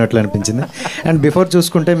దగ్గర దొరికినట్లు అనిపించింది. అండ్ బిఫోర్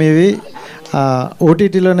చూసుకుంటే మీవి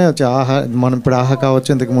ఓటీటీలోనే వచ్చి మనం ఇప్పుడు ఆహా కావచ్చు,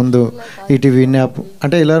 ఇంతకు ముందు ఈటీవీ యాప్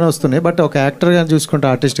అంటే ఇలానే వస్తున్నాయి. బట్ ఒక యాక్టర్గా చూసుకుంటే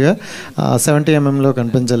ఆర్టిస్ట్గా 70mm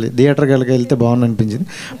కనిపించాలి, థియేటర్కి వెళ్తే బాగుంది అనిపించింది.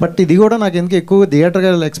 బట్ ఇది కూడా నాకు ఎందుకు ఎక్కువ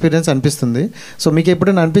థియేటర్గా ఎక్స్పీరియన్స్ అనిపిస్తుంది. సో మీకు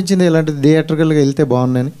ఎప్పుడైనా అనిపించింది ఇలాంటి థియేటర్గా వెళ్తే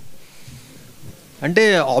బాగుందని? అంటే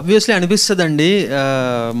ఆబ్వియస్లీ అనిపిస్తుందండి.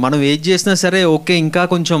 మనం ఏది చేసినా సరే ఓకే, ఇంకా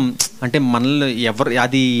కొంచెం అంటే మనల్ని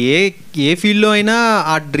అది ఏ ఫీల్డ్లో అయినా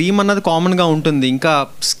ఆ డ్రీమ్ అన్నది కామన్గా ఉంటుంది, ఇంకా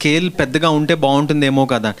స్కేల్ పెద్దగా ఉంటే బాగుంటుందేమో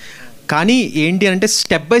కదా. కానీ ఏంటి అంటే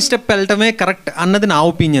స్టెప్ బై స్టెప్ వెళ్ళటమే కరెక్ట్ అన్నది నా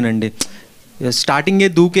ఒపీనియన్ అండి. స్టార్టింగే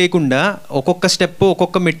దూకేయకుండా ఒక్కొక్క స్టెప్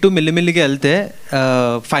ఒక్కొక్క మెట్టు మెల్లిమెల్లిగా వెళ్తే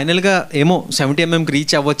ఫైనల్గా ఏమో 70mm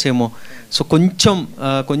రీచ్ అవ్వచ్చేమో. సో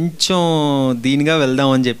కొంచెం దీనిగా వెళ్దాం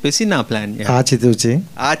అని చెప్పేసి నా ప్లాన్. ఆచితూచి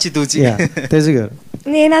తేజు గారు,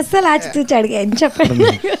 నేను అస్సలు ఆచితూచి అడిగాను,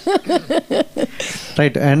 చెప్పండి.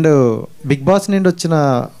 రైట్. అండ్ బిగ్ బాస్ నుండి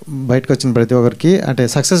బయటకు వచ్చిన ప్రతి ఒక్కరికి అంటే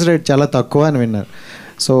సక్సెస్ రేట్ చాలా తక్కువ అని విన్నారు.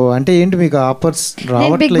 సో అంటే ఏంటి మీకు ఆఫర్స్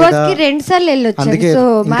రావట్లేదా? 2 సార్లు వెళ్ళొచ్చు, అందుకే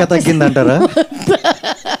ఇంకా తగ్గిందంటారా?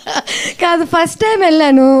 కాదు, ఫస్ట్ టైం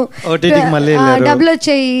వెళ్ళాను, డబ్బులు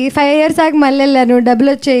వచ్చాయి. 5 years ఆగి మళ్ళీ వెళ్ళాను, డబ్బులు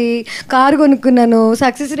వచ్చాయి, కారు కొనుక్కున్నాను.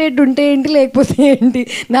 సక్సెస్ రేట్ ఉంటే ఏంటి, లేకపోతే ఏంటి?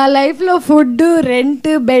 నా లైఫ్లో food, rent,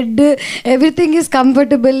 bed, everything is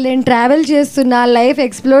comfortable. నేను ట్రావెల్ చేస్తున్నా, లైఫ్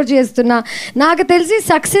ఎక్స్ప్లోర్ చేస్తున్నా. నాకు తెలిసి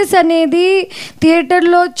సక్సెస్ అనేది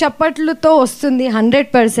థియేటర్లో చప్పట్లతో వస్తుంది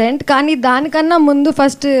 100%. కానీ దానికన్నా ముందు ఫస్ట్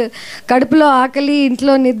కడుపులో ఆకలి,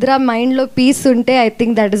 ఇంట్లో నిద్ర, మైండ్లో పీస్ ఉంటే I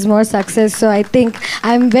think that is more success. So I think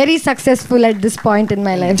I'm very successful at this point in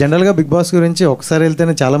my life. General గా బిగ్ బాస్ గురించి ఒకసారి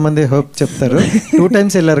వెళ్తేనే చాలా మంది హోప్ చెప్తారు, 2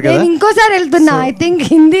 times వెళ్ళారు కదా. ఇంకోసారి వెళ్తున్నా, I think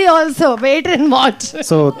Hindi also, wait and watch.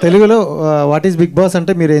 So తెలుగులో వాట్ ఈస్ బిగ్ బాస్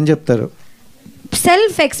అంటే మీరు ఏం చెప్తారు?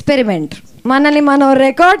 Self experiment. మనల్ని మనం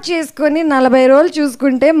రికార్డ్ చేసుకొని 40 రోజులు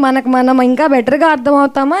చూసుకుంటే మనం ఇంకా బెటర్గా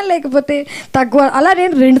అర్థమవుతామా, లేకపోతే తక్కువ? అలా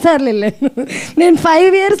నేను 2 సార్లు వెళ్ళాను. నేను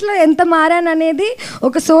 5 yearsలో ఎంత మారాను అనేది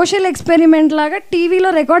ఒక సోషల్ ఎక్స్పెరిమెంట్ లాగా టీవీలో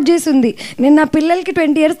రికార్డ్ చేసి ఉంది. నేను నా పిల్లలకి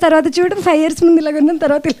 20 years తర్వాత చూడడం, 5 years ముందు ఇలాగున్నాను,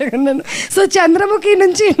 తర్వాత ఇలాగున్నాను. సో చంద్రముఖి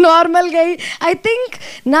నుంచి నార్మల్గా ఐ థింక్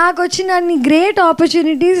నాకు వచ్చిన అన్ని గ్రేట్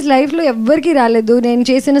ఆపర్చునిటీస్ లైఫ్లో ఎవ్వరికీ రాలేదు. నేను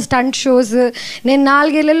చేసిన స్టంట్ షోస్, నేను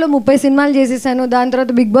 4 ఏళ్లలో 30 సినిమాలు చేసేసాను. దాని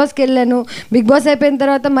తర్వాత బిగ్ బాస్కి వెళ్ళాను. బిగ్ బాస్ అయిపోయిన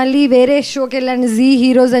తర్వాత మళ్ళీ వేరే షోకి వెళ్ళాను, జీ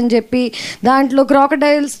హీరోస్ అని చెప్పి. దాంట్లో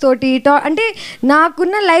క్రాకడైల్స్ తోటి అంటే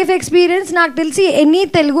నాకున్న లైఫ్ ఎక్స్పీరియన్స్ నాకు తెలిసి any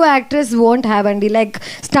Telugu actress won't have అండి. లైక్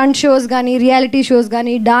స్టంట్ షోస్ కానీ, రియాలిటీ షోస్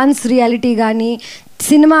కానీ, డాన్స్ రియాలిటీ కానీ,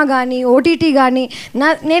 సినిమా కానీ, ఓటీటీ కానీ.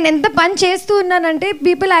 నేను ఎంత పని చేస్తూ ఉన్నానంటే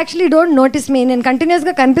పీపుల్ యాక్చువల్లీ డోంట్ నోటీస్ మీ. నేను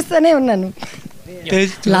కంటిన్యూస్గా కనిపిస్తూనే ఉన్నాను.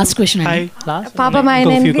 లాస్ట్ క్వశ్చన్ పాపం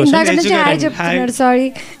ఆయన ఇందాక నుంచి హాయ్ చెప్తున్నాడు, సారీ.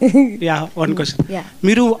 వన్ క్వశ్చన్,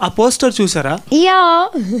 మీరు ఆ పోస్టర్ చూసారా?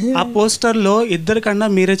 ఆ పోస్టర్ లో ఇద్దరి కన్నా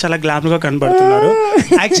మీరే చాలా గ్లామ్ గా కనబడుతున్నారు.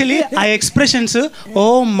 యాక్చువల్లీ ఆ ఎక్స్ప్రెషన్స్ ఓ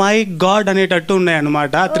మై గాడ్ అనేటట్టు ఉన్నాయి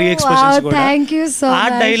అన్నమాట. 3 expressions కూడా. ఆ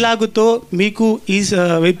డైలాగుతో మీకు ఈ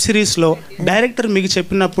వెబ్ సిరీస్ లో డైరెక్టర్ మీకు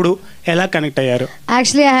చెప్పినప్పుడు ఎలా కనెక్ట్ అయ్యారు?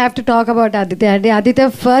 Actually I have to talk about Aditya. అంటే ఆదిత్య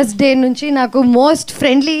ఫస్ట్ డే నుంచి నాకు మోస్ట్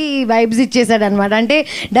ఫ్రెండ్లీ వైబ్స్ ఇచ్చేసాడు అనమాట. అంటే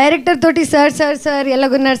డైరెక్టర్ తోటి సార్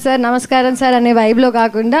ఎలాగున్నారు సార్, నమస్కారం సార్ అనే వైబ్లో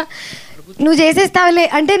కాకుండా నువ్వు చేసేస్తావులే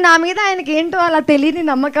అంటే నా మీద ఆయనకి ఏంటో అలా తెలియని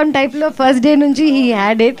నమ్మకం టైప్లో ఫస్ట్ డే నుంచి హీ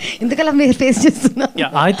హ్యాడ్ ఇట్. ఎందుకలా మీరు ఫేస్ చేస్తున్నా?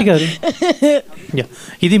 ఆదిత్య గారు,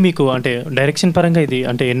 ఇది మీకు అంటే డైరెక్షన్ పరంగా ఇది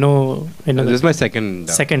అంటే ఎన్నో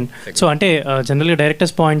సెకండ్. సో అంటే జనరల్గా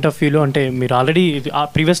డైరెక్టర్స్ పాయింట్ ఆఫ్ వ్యూలో అంటే మీరు ఆల్రెడీ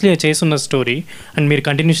ప్రీవియస్లీ చేస్తున్న స్టోరీ అండ్ మీరు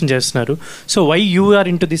కంటిన్యూషన్ చేస్తున్నారు. So why you are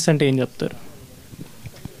in to this అంటే ఏం చెప్తారు?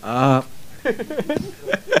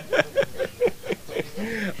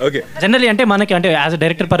 జనరల్లీ అంటే మనకి అంటే యాజ్ అ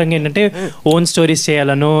డైరెక్టర్ పరంగా ఏంటంటే ఓన్ స్టోరీస్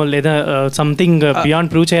చేయాలనో లేదా సంథింగ్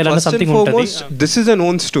బియాండ్ ప్రూవ్ చేయాలనో సంథింగ్ ఉంటుంది. This is an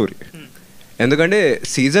own story. ఎందుకంటే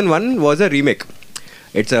season 1 was a remake.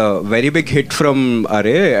 It's a very big hit from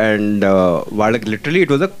అరే అండ్ వాళ్ళకి literally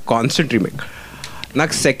it was a constant remake.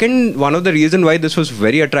 నాకు second one of the reason why this was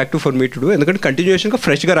very attractive for me to do, ఎందుకంటే కంటిన్యూషన్గా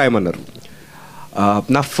ఫ్రెష్గా రాయమన్నారు.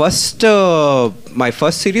 నా my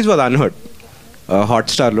first series was unheard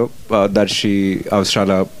హాట్స్టార్లో, Darsi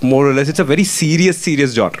అవసరాల more or less it's a very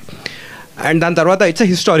serious genre. And దాని తర్వాత it's a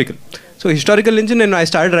historical. So historical నుంచి నేను I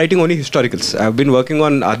start writing only historicals. I been working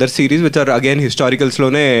on other series which are again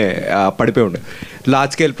హిస్టారికల్స్లోనే పడిపోయి ఉండే.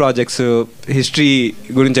 Large scale projects, history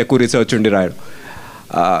గురించి ఎక్కువ research ఉండి రాయడం.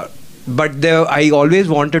 But I always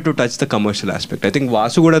wanted to touch the commercial aspect. I think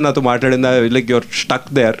Vasu కూడా నాతో మాట్లాడింది, like your stuck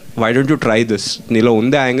there, why don't you try this, నీలో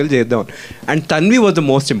ఉందే యాంగిల్ చేద్దాం. And Tanvi was the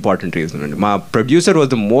most important reason అండి. మా producer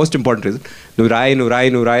was the most important reason. నువ్వు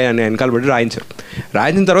రాయి అని వెనకాల పడి రాయించారు.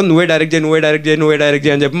 రాయించిన తర్వాత నువ్వే డైరెక్ట్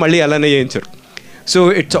చేయి అని చెప్పి మళ్ళీ అలానే చేయించారు. సో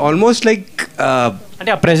ఇట్స్ ఆల్మోస్ట్ లైక్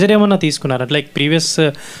అంటే ఆ ప్రెజర్ ఏమన్నా తీసుకున్నారా? లైక్ ప్రీవియస్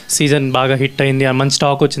సీజన్ బాగా హిట్ అయింది, మంచి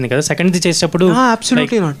స్టాక్ వచ్చింది కదా, సెకండ్ది చేసేటప్పుడు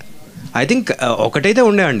అబ్సల్యూట్లీ నాట్. ఐ థింక్ ఒకటైతే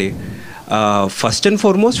ఉండే అండి, first and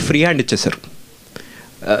foremost free hand ఇచ్చేసారు.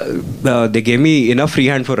 They gave me enough free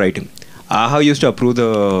hand for writing. ఆహా use to approve the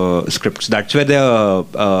scripts. That's way the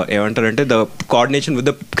ఏమంటారంటే the coordination with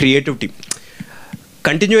the creative team.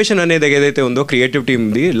 Continuation అనేది ఏదైతే ఉందో creative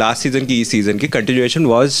టీమ్ది last సీజన్కి ఈ సీజన్కి continuation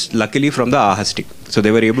was luckily from the ఆహాస్ team. So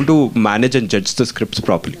they were able to manage and judge the scripts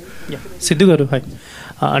properly. Siddhu గారు hi.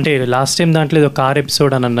 అంటే last time దాంట్లో ఏదో కార్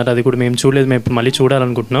ఎపిసోడ్ అని అన్నారు, అది కూడా మేము చూడలేదు, మేము ఇప్పుడు మళ్ళీ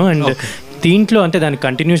చూడాలనుకుంటున్నాం. అండ్ దీంట్లో అంటే దానికి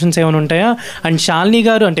కంటిన్యూషన్స్ ఏమైనా ఉంటాయా? అండ్ శాలిని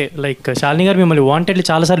గారు అంటే లైక్ శాలిని గారు మిమ్మల్ని వాంటెడ్లీ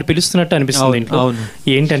చాలాసార్లు పిలుస్తున్నట్టు అనిపిస్తుంది దీంట్లో.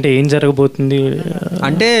 ఏంటంటే ఏం జరగబోతుంది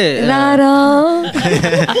అంటే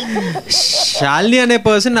శాలిని అనే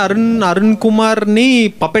పర్సన్ అరుణ్ కుమార్ని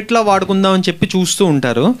పపెట్లా వాడుకుందాం అని చెప్పి చూస్తూ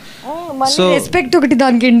ఉంటారు. సో రెస్పెక్ట్ ఒకటి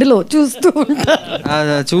దానికి ఎండ్లో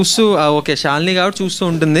చూస్తూ ఓకే శాలిని కాబట్టి చూస్తూ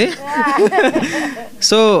ఉంటుంది.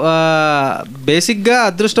 సో బేసిక్గా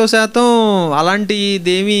అదృష్టవశాతం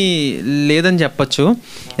అలాంటిదేమీ లేదని చెప్పచ్చు.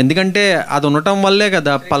 ఎందుకంటే అది ఉండటం వల్లే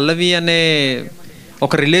కదా పల్లవి అనే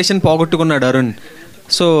ఒక రిలేషన్ పోగొట్టుకున్నాడు అరుణ్.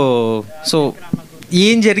 సో సో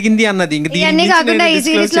ఏం జరిగింది అన్నది ఇవన్నీ కాకుండా ఈ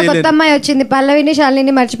సిరీస్ లో కొత్త అమ్మాయి వచ్చింది, పల్లవిని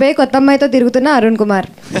శాలిని మర్చిపోయి కొత్త అమ్మాయితో తిరుగుతున్న అరుణ్ కుమార్.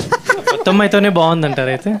 కొత్త అమ్మాయితోనే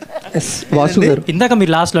బాగుందంటారు అయితే. వాసు గారు ఇందాక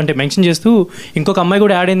మీరు లాస్ట్లో అంటే మెన్షన్ చేస్తూ ఇంకొక అమ్మాయి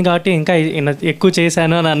కూడా యాడ్ అయింది కాబట్టి ఇంకా ఎక్కువ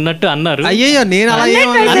చేశాను అని అన్నట్టు అన్నారు. అయ్యో నేను అలా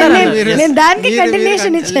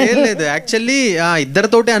లేదు, యాక్చువల్లీ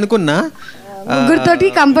ఇద్దరితోటే అనుకున్నా, ముగ్గురితోటి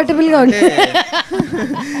కంఫర్టబుల్ గా ఉంటుంది.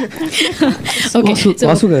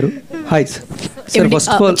 వాసు గారు hi sir.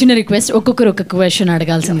 First of all చిన్న రిక్వెస్ట్, ఒక్కొక్కరు ఒక్కొక్క క్వశ్చన్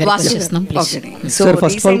అడగాల్సింది చేస్తున్నాం please. Sir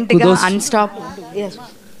first of all కుదోస్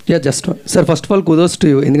just sir first of all కుదోస్ to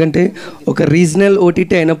you. ఎందుకంటే ఒక రీజనల్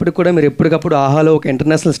ఓటీటీ అయినప్పుడు కూడా మీరు ఎప్పటికప్పుడు ఆహాలో ఒక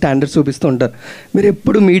ఇంటర్నేషనల్ స్టాండర్డ్స్ చూపిస్తూ ఉంటారు. మీరు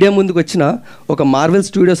ఎప్పుడు మీడియా ముందుకు వచ్చినా ఒక మార్వెల్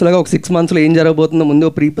స్టూడియోస్ లాగా ఒక 6 monthsలో ఏం జరగబోతుందో ముందు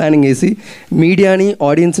ప్రీ ప్లానింగ్ వేసి మీడియాని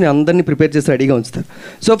ఆడియన్స్ని అందరినీ ప్రిపేర్ చేసి రెడీగా ఉంచుతారు.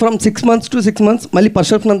 So from 6 months to 6 months మళ్ళీ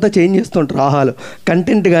పర్సెప్షన్ అంతా చేంజ్ చేస్తుంటారు ఆహాలో.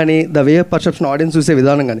 కంటెంట్ కానీ the way of perception audience చూసే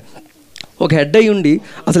విధానం కానీ ఒక హెడ్ అయ్యి ఉండి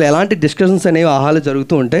అసలు ఎలాంటి డిస్కషన్స్ అనేవి ఆహాలో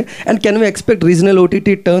జరుగుతూ ఉంటాయి. And can we expect regional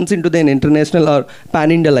OTT turns in to then international are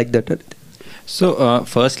pan India like that? So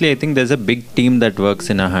firstly I think there's a big team that works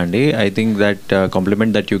in Ahandi. I think that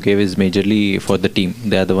compliment that you gave is majorly for the team.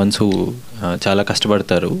 They are the ones who చాలా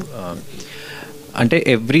కష్టపడతారు. అంటే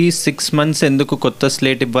every 6 months ఎందుకు కొత్త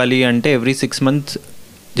slate ఇవ్వాలి అంటే every 6 months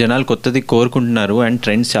జనాలు కొత్తది కోరుకుంటున్నారు అండ్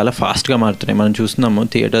ట్రెండ్స్ చాలా ఫాస్ట్గా మారుతున్నాయి. మనం చూస్తున్నాము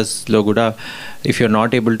థియేటర్స్లో కూడా if you're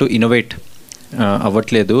not able to innovate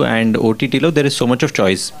అవ్వట్లేదు. అండ్ ఓటీటీలో there is so much of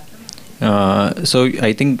choice. So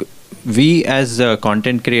I think we as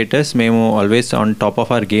content creators మేము always on top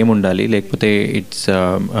of our game ఉండాలి. లేకపోతే it's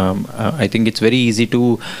I think it's very easy to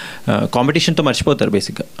కాంపిటీషన్తో మర్చిపోతారు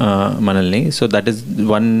బేసిక్గా మనల్ని. So that is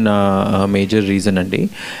one major reason అండి.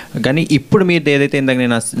 కానీ ఇప్పుడు మీరు ఏదైతే ఇందాక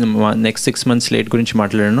నేను నెక్స్ట్ 6 months లేట్ గురించి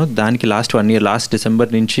మాట్లాడానో దానికి లాస్ట్ 1 year లాస్ట్ December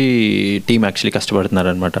నుంచి టీమ్ యాక్చువల్లీ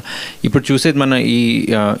కష్టపడుతున్నారు అనమాట. ఇప్పుడు చూసేది మన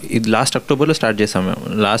ఇది లాస్ట్ అక్టోబర్లో స్టార్ట్ చేసాం మేము.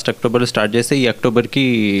 లాస్ట్ అక్టోబర్లో స్టార్ట్ చేస్తే ఈ అక్టోబర్కి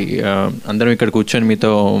అందరం ఇక్కడ కూర్చొని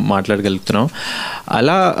మీతో మాట్లాడగలుగుతున్నాం.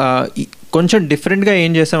 అలా కొంచెం డిఫరెంట్గా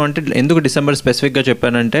ఏం చేసామంటే ఎందుకు డిసెంబర్ స్పెసిఫిక్గా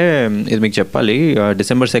చెప్పానంటే ఇది మీకు చెప్పాలి.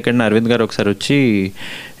 December 2nd అరవింద్ గారు ఒకసారి వచ్చి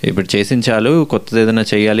ఇప్పుడు చేసించాలు కొత్తది ఏదైనా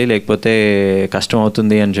చేయాలి లేకపోతే కష్టం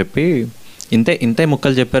అవుతుంది అని చెప్పి ఇంతే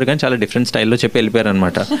ముక్కలు చెప్పారు కానీ చాలా డిఫరెంట్ స్టైల్లో చెప్పి వెళ్ళిపోయారు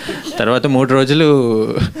అనమాట. తర్వాత 3 రోజులు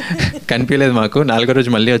కనిపించలేదు మాకు. 4వ రోజు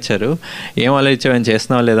మళ్ళీ వచ్చారు. ఏం ఆలోచించామని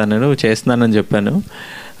చేస్తున్నావా లేదా నేను చేస్తున్నానని చెప్పాను.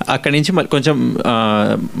 అక్కడి నుంచి కొంచెం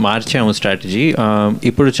మార్చాము స్ట్రాటజీ.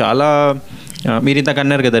 ఇప్పుడు చాలా మీరు ఇంతకు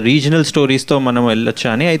అన్నారు కదా రీజనల్ స్టోరీస్తో మనం వెళ్ళొచ్చా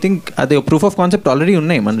అని. ఐ థింక్ అది ప్రూఫ్ ఆఫ్ కాన్సెప్ట్ ఆల్రెడీ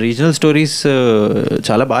ఉన్నాయి. మన రీజనల్ స్టోరీస్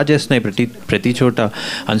చాలా బాగా చేస్తున్నాయి ప్రతి చోట.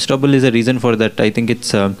 Unstoppable is a reason for that. I think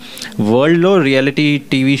it's వరల్డ్లో reality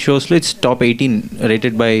TV షోస్లో it's top 18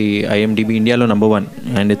 rated by IMDb. ఇండియాలో number 1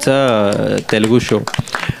 and it's a Telugu show.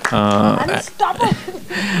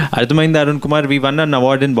 Ardhamaindha Arun Kumar, we won an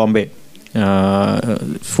award in Bombay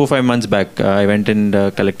 4-5 months back. I went and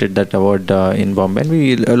collected that award in Bombay,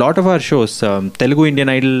 and a lot of our shows, Telugu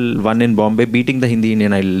Indian Idol won in Bombay, beating the Hindi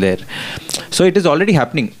Indian Idol there. So it is already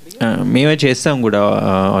happening. మేమే చేస్తాం కూడా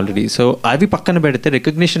already. So అవి పక్కన పెడితే,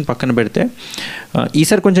 recognition పక్కన పెడితే,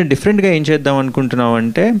 ఈసారి కొంచెం డిఫరెంట్గా ఏం చేద్దాం అనుకుంటున్నాం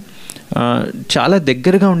అంటే చాలా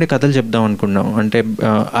దగ్గరగా ఉండే కథలు చెప్దాం అనుకున్నాం. అంటే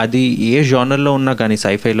అది ఏ జానర్లో ఉన్నా కానీ,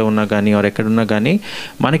 సైఫైలో ఉన్నా కానీ, ఆర్ ఎక్కడున్నా కానీ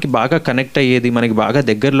మనకి బాగా కనెక్ట్ అయ్యేది, మనకి బాగా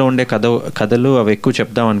దగ్గరలో ఉండే కథలు అవి ఎక్కువ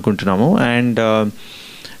చెప్దాం అనుకుంటున్నాము. అండ్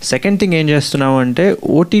సెకండ్ థింగ్ ఏం చేస్తున్నాము అంటే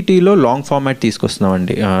ఓటీటీలో long format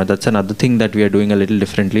తీసుకొస్తున్నామండి. That's an other thing that we are doing a little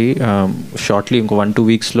differently. Shortly ఇంకో 1-2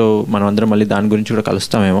 వీక్స్లో మనం అందరం మళ్ళీ దాని గురించి కూడా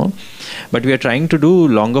కలుస్తామేమో. But we are trying to do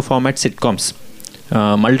longer format సిట్కామ్స్,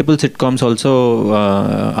 multiple సిట్కామ్స్ also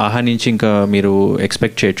ఆహా నుంచి ఇంకా మీరు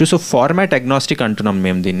ఎక్స్పెక్ట్ చేయొచ్చు. సో ఫార్మాట్ అగ్నాస్టిక్ అంటున్నాం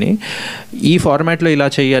మేము దీన్ని. ఈ ఫార్మాట్లో ఇలా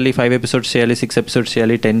చేయాలి, 5 ఎపిసోడ్స్ చేయాలి, 6 ఎపిసోడ్స్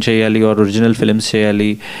చేయాలి, 10 చేయాలి, ఆర్ ఒరిజినల్ ఫిల్మ్స్ చేయాలి,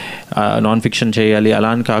 నాన్ ఫిక్షన్ చేయాలి,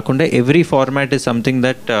 అలా అని కాకుండా every format is something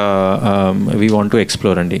that we want to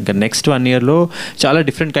explore అండి. ఇంకా నెక్స్ట్ 1 yearలో చాలా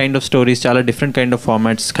డిఫరెంట్ కైండ్ ఆఫ్ స్టోరీస్, చాలా డిఫరెంట్ కైండ్ ఆఫ్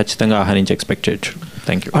ఫార్మాట్స్ ఖచ్చితంగా ఆహా నుంచి ఎక్స్పెక్ట్ చేయొచ్చు.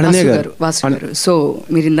 Thank you. వాసు గారు, సో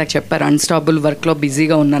మీరు ఇందాక చెప్పారు అన్స్టాపబుల్ వర్క్లో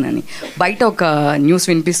బిజీగా ఉన్నానని. బయట ఒక న్యూస్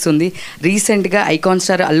వినిపిస్తుంది, రీసెంట్గా ఐకాన్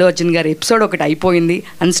స్టార్ అల్లు అర్జున్ గారి ఎపిసోడ్ ఒకటి అయిపోయింది,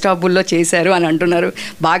 అన్స్టాపబుల్లో చేశారు అని అంటున్నారు.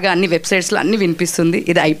 బాగా అన్ని వెబ్సైట్స్లో అన్ని వినిపిస్తుంది.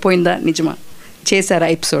 ఇది అయిపోయిందా, నిజమా? చేశారా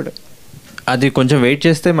ఎపిసోడ్? అది కొంచెం వెయిట్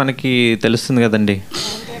చేస్తే మనకి తెలుస్తుంది కదండి.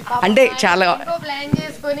 అంటే చాలా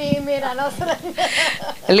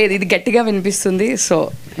లేదు, ఇది గట్టిగా వినిపిస్తుంది. సో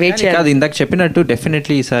వెయిట్ చేయాలి. అది ఇందాక చెప్పినట్టు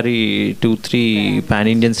డెఫినెట్లీ ఈసారి 2-3 పాన్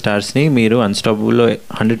ఇండియన్ స్టార్స్ని మీరు అన్స్టాపబుల్లో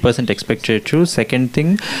 100% ఎక్స్పెక్ట్ చేయొచ్చు. Second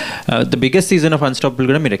thing, the biggest season of unstoppable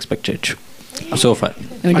కూడా మీరు ఎక్స్పెక్ట్ చేయొచ్చు సో ఫార్.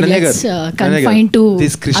 కన్ఫైన్ టు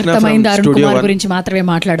అర్థమైందా అరుణ్ కుమార్ గురించి మాత్రమే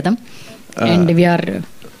మాట్లాడదాం. అండ్ వి ఆర్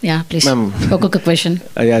ప్లీజ్ ఒక్కొక్క question.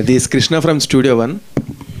 This Krishna from studio 1.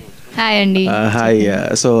 Hi అండి. హాయ్.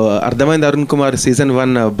 సో అర్థమైందా Arun Kumar season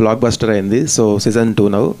 1 block buster అయింది. సో సీజన్ 2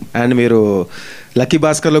 నౌ, అండ్ మీరు లక్కీ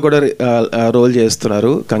భాస్కర్లో కూడా రోల్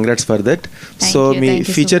చేస్తున్నారు. Congrats for that. So me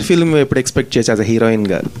feature film ఎప్పుడు ఎక్స్పెక్ట్ చేయొచ్చు యాజ్ అ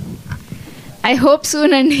హీరోయిన్గా? ఐ హోప్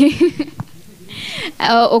సూన్ అండి.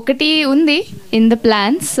 ఒకటి ఉంది in the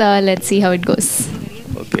plans, let's see how it goes.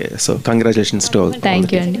 Okay, so congratulations to all.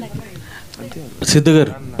 Thank you అండి. సిద్ధు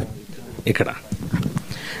గారు, ఇక్కడ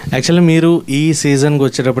యాక్చువల్లీ మీరు ఈ సీజన్కి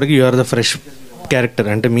వచ్చేటప్పటికి you are the fresh character.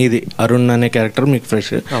 అంటే మీది అరుణ్ అనే క్యారెక్టర్ మీకు ఫ్రెష్.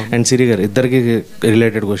 అండ్ సిరి గారు, ఇద్దరికి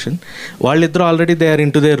రిలేటెడ్ క్వశ్చన్. వాళ్ళిద్దరూ already they are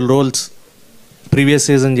in to their roles, previous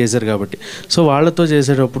season చేశారు కాబట్టి. సో వాళ్ళతో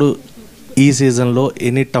చేసేటప్పుడు ఈ సీజన్లో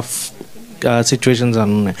ఎనీ టఫ్ సిచ్యువేషన్స్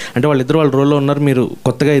అని ఉన్నాయి? అంటే వాళ్ళిద్దరు వాళ్ళ రోల్లో ఉన్నారు, మీరు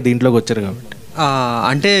కొత్తగా దీంట్లోకి వచ్చారు కాబట్టి.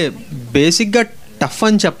 అంటే బేసిక్గా టఫ్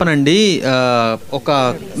అని చెప్పనండి. ఒక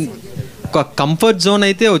కంఫర్ట్ జోన్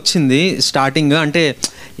అయితే వచ్చింది స్టార్టింగ్. అంటే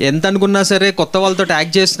ఎంత అనుకున్నా సరే కొత్త వాళ్ళతో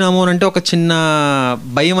ట్యాగ్ చేస్తున్నాము అని అంటే ఒక చిన్న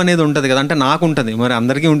భయం అనేది ఉంటుంది కదా. అంటే నాకు ఉంటుంది, మరి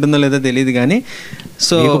అందరికీ ఉంటుందో లేదో తెలియదు కానీ.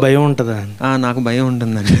 సో భయం ఉంటుందా? నాకు భయం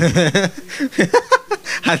ఉంటుందండి.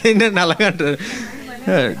 అదే నేను అలాగంటారు.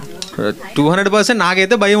 200%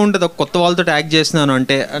 నాకైతే భయం ఉంటుంది కొత్త వాళ్ళతో ట్యాగ్ చేస్తున్నాను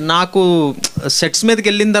అంటే. నాకు సెట్స్ మీదకి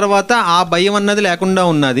వెళ్ళిన తర్వాత ఆ భయం అన్నది లేకుండా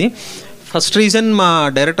ఉన్నది. ఫస్ట్ రీజన్ మా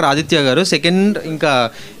డైరెక్టర్ ఆదిత్య గారు. సెకండ్ ఇంకా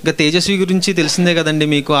తేజస్వి గురించి తెలిసిందే కదండి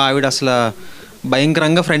మీకు. ఆవిడ అసలు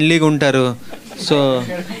భయంకరంగా ఫ్రెండ్లీగా ఉంటారు. So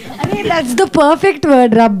that's the perfect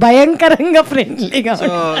word రా, భయంకరంగా ఫ్రెండ్లీగా.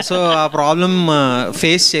 సో ఆ ప్రాబ్లం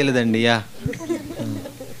ఫేస్ చేయలేదండి. యా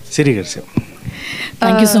సిరి గారు,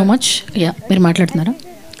 thank you so much. Yeah మీరు మాట్లాడుతున్నారా?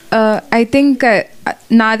 ఐ థింక్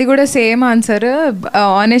నాది కూడా సేమ్ ఆన్సర్.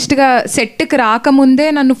 ఆనెస్ట్గా సెట్కి రాకముందే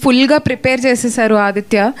నన్ను ఫుల్గా ప్రిపేర్ చేసేసారు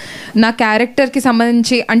ఆదిత్య నా క్యారెక్టర్కి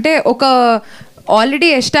సంబంధించి. అంటే ఒక ఆల్రెడీ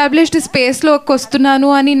ఎస్టాబ్లిష్డ్ స్పేస్లోకి వస్తున్నాను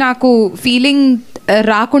అని నాకు ఫీలింగ్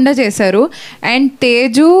రాకుండా చేశారు. అండ్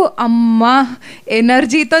తేజు అమ్మ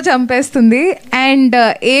ఎనర్జీతో చంపేస్తుంది. అండ్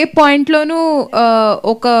ఏ పాయింట్లోనూ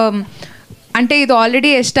ఒక అంటే ఇది ఆల్రెడీ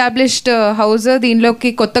ఎస్టాబ్లిష్డ్ హౌస్, దీనిలోకి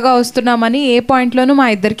కొత్తగా వస్తున్నామని ఏ పాయింట్లోనూ మా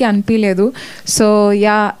ఇద్దరికి అనిపించలేదు. సో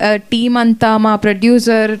యా, టీమ్ అంతా, మా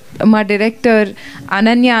ప్రొడ్యూసర్, మా డైరెక్టర్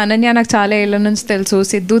అనన్య నాకు చాలా ఏళ్ళ నుంచి తెలుసు,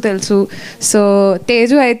 సిద్ధు తెలుసు. సో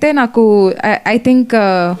తేజు అయితే నాకు ఐ థింక్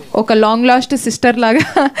ఒక లాంగ్ లాస్ట్ సిస్టర్ లాగా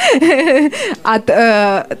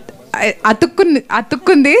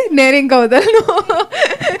అతుక్కుంది, నేను ఇంకా వదలను.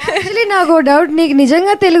 యాక్చువల్లీ నాకు డౌట్, నీకు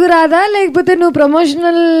నిజంగా తెలుగు రాదా లేకపోతే నువ్వు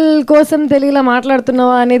ప్రమోషనల్ కోసం తెలుగులో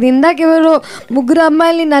మాట్లాడుతున్నావా అనేది. ఇందాక ఎవరో ముగ్గురు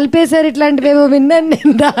అమ్మాయిల్ని నలిపేశారు ఇట్లాంటివేమో విన్నాను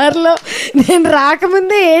నేను దారిలో. నేను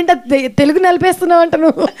రాకముందే ఏంటి తెలుగు నలిపేస్తున్నావు అంట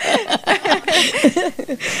నువ్వు.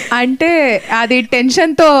 అంటే అది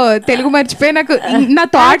టెన్షన్తో తెలుగు మర్చిపోయి నాకు నా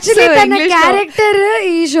థాట్స్. క్యారెక్టర్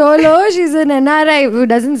ఈ షోలో she N NRI who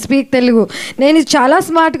doesn't speak Telugu. నేను చాలా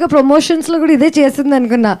స్మార్ట్గా ప్రమోషన్స్లో కూడా ఇదే చేస్తుంది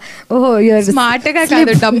అనుకున్నా. ఓహో స్మార్ట్గా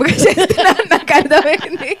కాదు, డబ్బుగా చేస్తున్నా. నాకు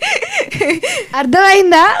అర్థమైంది.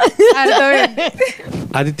 అర్థమైందా? అర్థమైంది.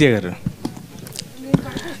 ఆదిత్య గారు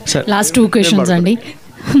లాస్ట్ 2 క్వశ్చన్స్ అండి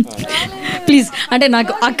ప్లీజ్. అంటే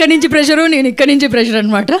నాకు అక్కడి నుంచి ప్రెషరు, నేను ఇక్కడి నుంచి ప్రెషర్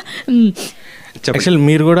అనమాట. యాక్చువల్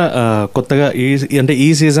మీరు కూడా కొత్తగా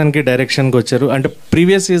ఈ సీజన్కి డైరెక్షన్కి వచ్చారు. అంటే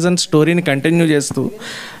ప్రీవియస్ సీజన్ స్టోరీని కంటిన్యూ చేస్తూ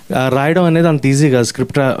రాయడం అనేది అంత ఈజీగా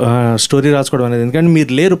స్క్రిప్ట్ స్టోరీ రాసుకోవడం అనేది, ఎందుకంటే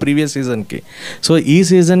మీరు లేరు ప్రీవియస్ సీజన్కి. సో ఈ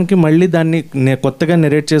సీజన్కి మళ్ళీ దాన్ని కొత్తగా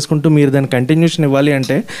నెరేట్ చేసుకుంటూ మీరు దాన్ని కంటిన్యూషన్ ఇవ్వాలి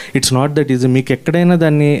అంటే ఇట్స్ నాట్ దట్ ఈజీ. మీకు ఎక్కడైనా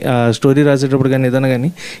దాన్ని స్టోరీ రాసేటప్పుడు కానీ ఏదైనా కానీ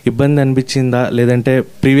ఇబ్బంది అనిపించిందా, లేదంటే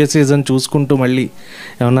ప్రీవియస్ సీజన్ చూసుకుంటూ మళ్ళీ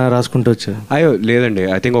ఏమన్నా రాసుకుంటూ వచ్చారు? అయ్యో లేదండి,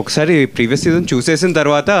 ఐ థింక్ ఒకసారి ప్రీవియస్ సీజన్ చూసేసిన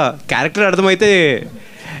తర్వాత క్యారెక్టర్ అర్థమైతే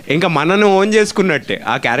ఇంకా మనను ఓన్ చేసుకున్నట్టే.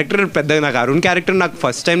 ఆ క్యారెక్టర్ పెద్దగా నాకు అరుణ్ క్యారెక్టర్ నాకు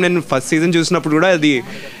ఫస్ట్ టైం నేను ఫస్ట్ సీజన్ చూసినప్పుడు కూడా అది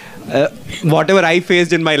what ever I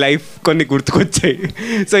faced in my life కొన్ని గుర్తుకొచ్చాయి.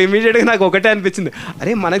 సో ఇమీడియట్గా నాకు ఒకటే అనిపించింది,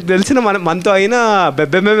 అరే మనకు తెలిసిన మనతో అయినా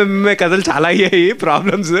బెబ్బెమ్మే కథలు చాలా అయ్యాయి,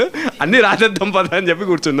 ప్రాబ్లమ్స్ అన్నీ రాసేద్దాం పదా అని చెప్పి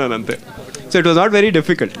కూర్చున్నాను అంతే. So it was not very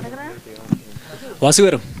difficult. Vasu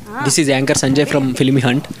గారు, this is anchor Sanjay from filmy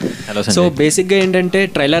hunt. So బేసిక్గా ఏంటంటే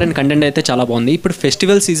ట్రైలర్ అండ్ కంటెంట్ అయితే చాలా బాగుంది. ఇప్పుడు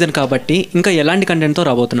ఫెస్టివల్ సీజన్ కాబట్టి ఇంకా ఎలాంటి కంటెంట్తో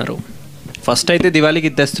రాబోతున్నారు? ఫస్ట్ అయితే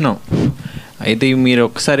దివాళీకి తెస్తున్నాం. అయితే మీరు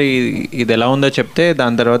ఒకసారి ఇది ఎలా ఉందో చెప్తే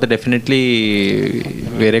దాని తర్వాత డెఫినెట్లీ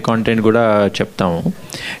వేరే కాంటెంట్ కూడా చెప్తాము.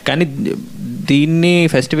 కానీ దీన్ని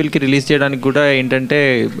ఫెస్టివల్కి రిలీజ్ చేయడానికి కూడా ఏంటంటే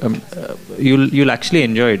you'll actually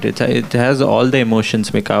enjoy it. It has all the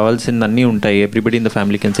emotions. మీకు కావాల్సింది అన్నీ ఉంటాయి. Everybody in the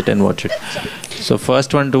family can SIT and watch it. So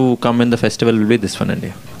first one to come in the festival will be this one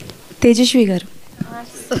అండి. తేజస్వి గారు.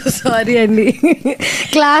 Sorry అండి,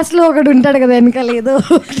 క్లాస్లో ఒకడు ఉంటాడు కదా వెనకాల ఏదో.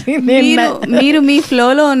 మీరు మీ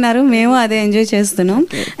ఫ్లోలో ఉన్నారు, మేము అదే ఎంజాయ్ చేస్తున్నాం.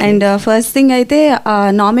 అండ్ ఫస్ట్ థింగ్ అయితే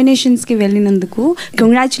నామినేషన్స్కి వెళ్ళినందుకు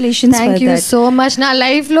congratulations. Thank you so much. నా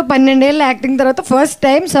లైఫ్లో 12 ఏళ్ళ యాక్టింగ్ తర్వాత first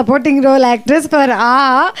time supporting role actress for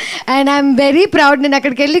and I'm very proud. నేను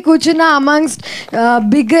అక్కడికి వెళ్ళి కూర్చున్న amongst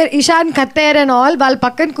bigger Ishan ఖత్తేర్ and all, వాళ్ళ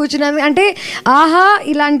పక్కన కూర్చున్నందుకు, అంటే ఆహా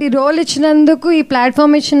ఇలాంటి రోల్ ఇచ్చినందుకు, ఈ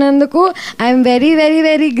ప్లాట్ఫామ్ ఇచ్చినందుకు I'm very very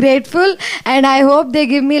very grateful and I hope they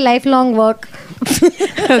give me lifelong work.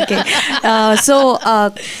 Okay, so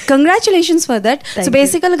congratulations for that. So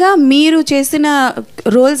బేసికల్గా మీరు చేసిన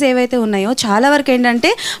రోల్స్ ఏవైతే ఉన్నాయో చాలా వరకు ఏంటంటే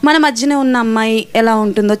మన మధ్యనే ఉన్న అమ్మాయి ఎలా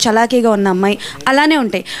ఉంటుందో, చలాకీగా ఉన్న అమ్మాయి అలానే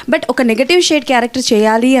ఉంటాయి. బట్ ఒక నెగటివ్ షేడ్ క్యారెక్టర్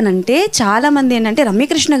చేయాలి అని అంటే చాలామంది ఏంటంటే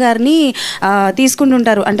రమ్యకృష్ణ గారిని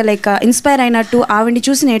తీసుకుంటుంటారు, అంటే లైక్ ఇన్స్పైర్ అయినట్టు ఆవిడ్ని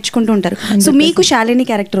చూసి నేర్చుకుంటూ ఉంటారు. సో మీకు శాలిని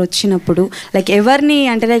క్యారెక్టర్ వచ్చినప్పుడు లైక్ ఎవరిని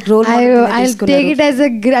అంటే లైక్ రోల్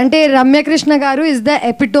అంటే రమ్యకృష్ణ గారు is the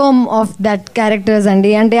epitome of that characters అండి.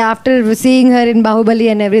 అంటే after seeing her in Baahubali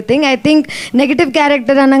and everything, I think negative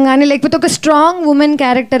character అనగానే లేకపోతే ఒక స్ట్రాంగ్ ఉమెన్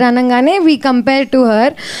క్యారెక్టర్ అనగానే we compare to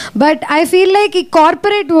her. But I feel like ఈ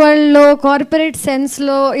కార్పొరేట్ వరల్డ్లో, కార్పొరేట్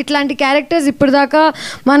సెన్స్లో ఇట్లాంటి క్యారెక్టర్స్ ఇప్పుడు దాకా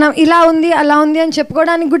మనం ఇలా ఉంది అలా ఉంది అని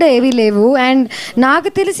చెప్పుకోవడానికి కూడా ఏవీ లేవు. అండ్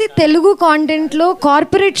నాకు తెలిసి తెలుగు కాంటెంట్లో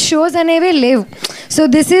కార్పొరేట్ షోస్ అనేవే లేవు. So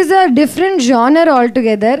this is a different genre all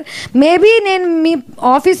together. Maybe నేను మీ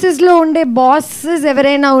ఆఫీసెస్లో ఉండే బాసెస్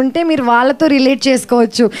ఎవరైనా ఉంటే మీరు వాళ్ళతో రిలేట్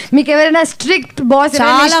చేసుకోవచ్చు. మీకు ఎవరైనా స్ట్రిక్ట్ బాస్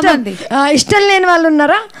ఇష్టం లేని వాళ్ళు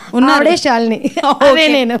ఉన్నారా? ఉన్నాడే శాలిని.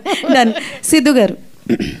 నేను సిద్ధు గారు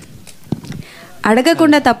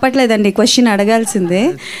అడగకుండా తప్పట్లేదండి, క్వశ్చన్ అడగాల్సిందే.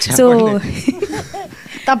 సో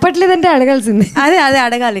తప్పట్లేదంటే అడగాల్సిందే, అదే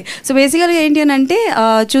అడగాలి. సో బేసికల్గా ఏంటి అని అంటే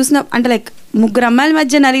చూసిన అంటే లైక్ ముగ్గురు అమ్మాయిల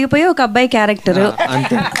మధ్య నలిగిపోయి ఒక అబ్బాయి క్యారెక్టర్.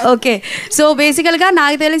 ఓకే, సో బేసికల్గా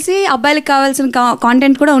నాకు తెలిసి అబ్బాయిలకు కావాల్సిన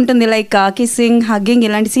కాంటెంట్ కూడా ఉంటుంది, లైక్ కిస్సింగ్, హగ్గింగ్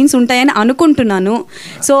ఇలాంటి సీన్స్ ఉంటాయని అనుకుంటున్నాను.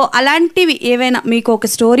 సో అలాంటివి ఏవైనా మీకు ఒక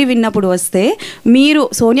స్టోరీ విన్నప్పుడు వస్తే మీరు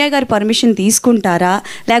సోనియా గారి పర్మిషన్ తీసుకుంటారా,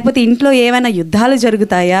 లేకపోతే ఇంట్లో ఏమైనా యుద్ధాలు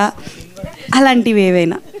జరుగుతాయా, అలాంటివి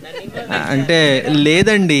ఏవైనా? అంటే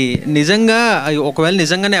లేదండి, నిజంగా ఒకవేళ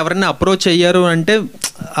నిజంగానే ఎవరైనా అప్రోచ్ అయ్యారు అంటే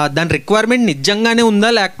దాని రిక్వైర్మెంట్ నిజంగానే ఉందా,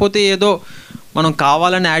 లేకపోతే ఏదో మనం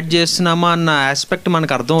కావాలని యాడ్ చేస్తున్నామా అన్న ఆస్పెక్ట్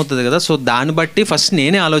మనకు అర్థమవుతుంది కదా. సో దాన్ని బట్టి ఫస్ట్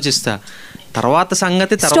నేనే ఆలోచిస్తా, తర్వాత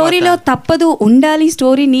సంగతి స్టోరీలో తప్పదు ఉండాలి,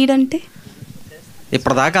 స్టోరీ నీడ్ అంటే.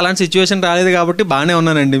 ఇప్పటిదాకా అలాంటి సిచ్యువేషన్ రాలేదు కాబట్టి బాగానే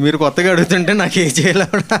ఉన్నానండి. మీరు కొత్తగా అడుగుతుంటే నాకు ఏం చేయాలో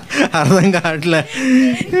అర్థం కావట్లే.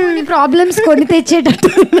 ప్రాబ్లమ్స్ కొని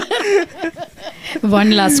తెచ్చేటట్టు. One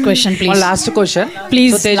last question please. Last question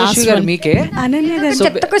please. Tejaswi గారు మీకే.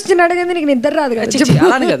 చెత్త క్వశ్చన్ అడగండి, నీకు నిద్ర రాదు కదా.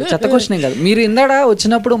 అలానే కాదు, చెత్త క్వశ్చన్ ఏం కాదు. మీరు ఇందాడ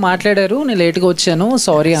వచ్చినప్పుడు మాట్లాడారు, నేను లేట్ గా వచ్చాను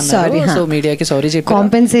సారీ అన్నారు. సో మీడియాకి సారీ చెప్పి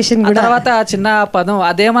కాంపెన్సేషన్ తర్వాత చిన్న పదం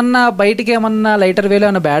అదేమన్నా బయటికి ఏమన్నా లైటర్ వేలో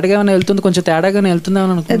ఏమన్నా బ్యాడ్ గా ఏమైనా వెళ్తుంది, కొంచెం తేడాగానే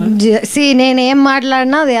వెళ్తుందేమని అనుకున్నాను. నేనేం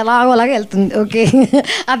మాట్లాడినా అది ఎలాగోలాగా వెళ్తుంది. ఓకే,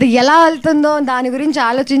 అది ఎలా వెళ్తుందో దాని గురించి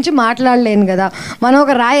ఆలోచించి మాట్లాడలేను కదా. మనం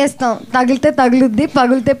ఒక రాయేస్తాం, తగిలితే తగులుద్ది,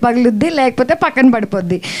 పగిలితే పగులుద్ది, లేకపోతే పక్కన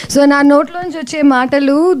పడిపోద్ది. సో నా నోట్లోంచి వచ్చే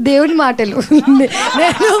మాటలు దేవుడి మాటలు.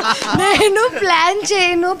 నేను ప్లాన్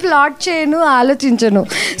చేయను, ప్లాట్ చేయను, ఆలోచించను.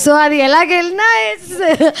 సో అది ఎలాగెళ్ళినా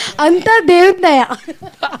అంతా దేవుడి దయ.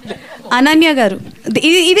 అనన్య గారు,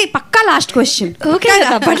 ఇది పక్కా లాస్ట్ క్వశ్చన్.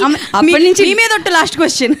 అప్పటి నుంచి మీ మీద last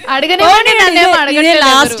question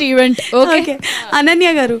last event. Okay Ananya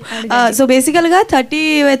గారు, సో బేసికల్గా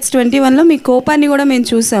 30/21లో మీ కోపాన్ని కూడా మేము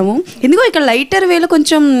చూసాము. ఎందుకో ఇక్కడ లైటర్ వేలో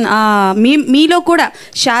కొంచెం మీలో కూడా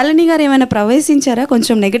శాలిని గారు ఏమైనా ప్రవేశించారా?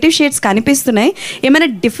 కొంచెం నెగటివ్ షేడ్స్ కనిపిస్తున్నాయి. ఏమైనా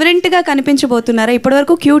డిఫరెంట్గా కనిపించబోతున్నారా?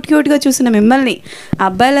 ఇప్పటివరకు క్యూట్గా చూసిన మిమ్మల్ని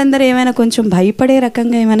అబ్బాయిలందరూ ఏమైనా కొంచెం భయపడే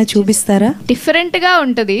రకంగా ఏమైనా చూపిస్తారా? డిఫరెంట్గా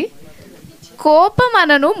ఉంటుంది. కోపం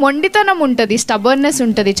అనను, మొండితనం ఉంటుంది, స్టబర్నెస్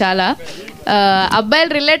ఉంటుంది చాలా.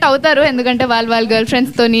 అబ్బాయిలు రిలేట్ అవుతారు, ఎందుకంటే వాళ్ళ గర్ల్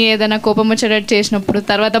ఫ్రెండ్స్తోని ఏదైనా కోపం వచ్చేటట్టు చేసినప్పుడు,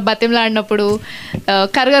 తర్వాత బతిమలాడినప్పుడు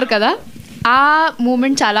కరగరు కదా, ఆ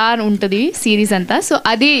మూమెంట్ చాలా ఉంటుంది సిరీస్ అంతా. సో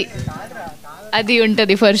అది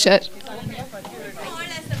ఉంటుంది ఫర్ షూర్.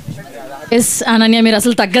 ఎస్ అనన్య, మీరు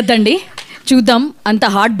అసలు తగ్గద్దండి. చూద్దాం, అంత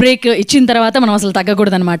హార్ట్ బ్రేక్ ఇచ్చిన తర్వాత మనం అసలు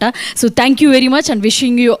తగ్గకూడదు అనమాట. So thank you very much and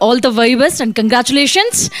wishing you all the very best and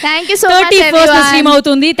congratulations. 31st stream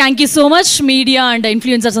అవుతుంది. Thank you so much media and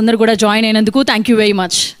influencers అందరూ కూడా జాయిన్ అయినందుకు. Thank you very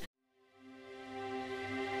much.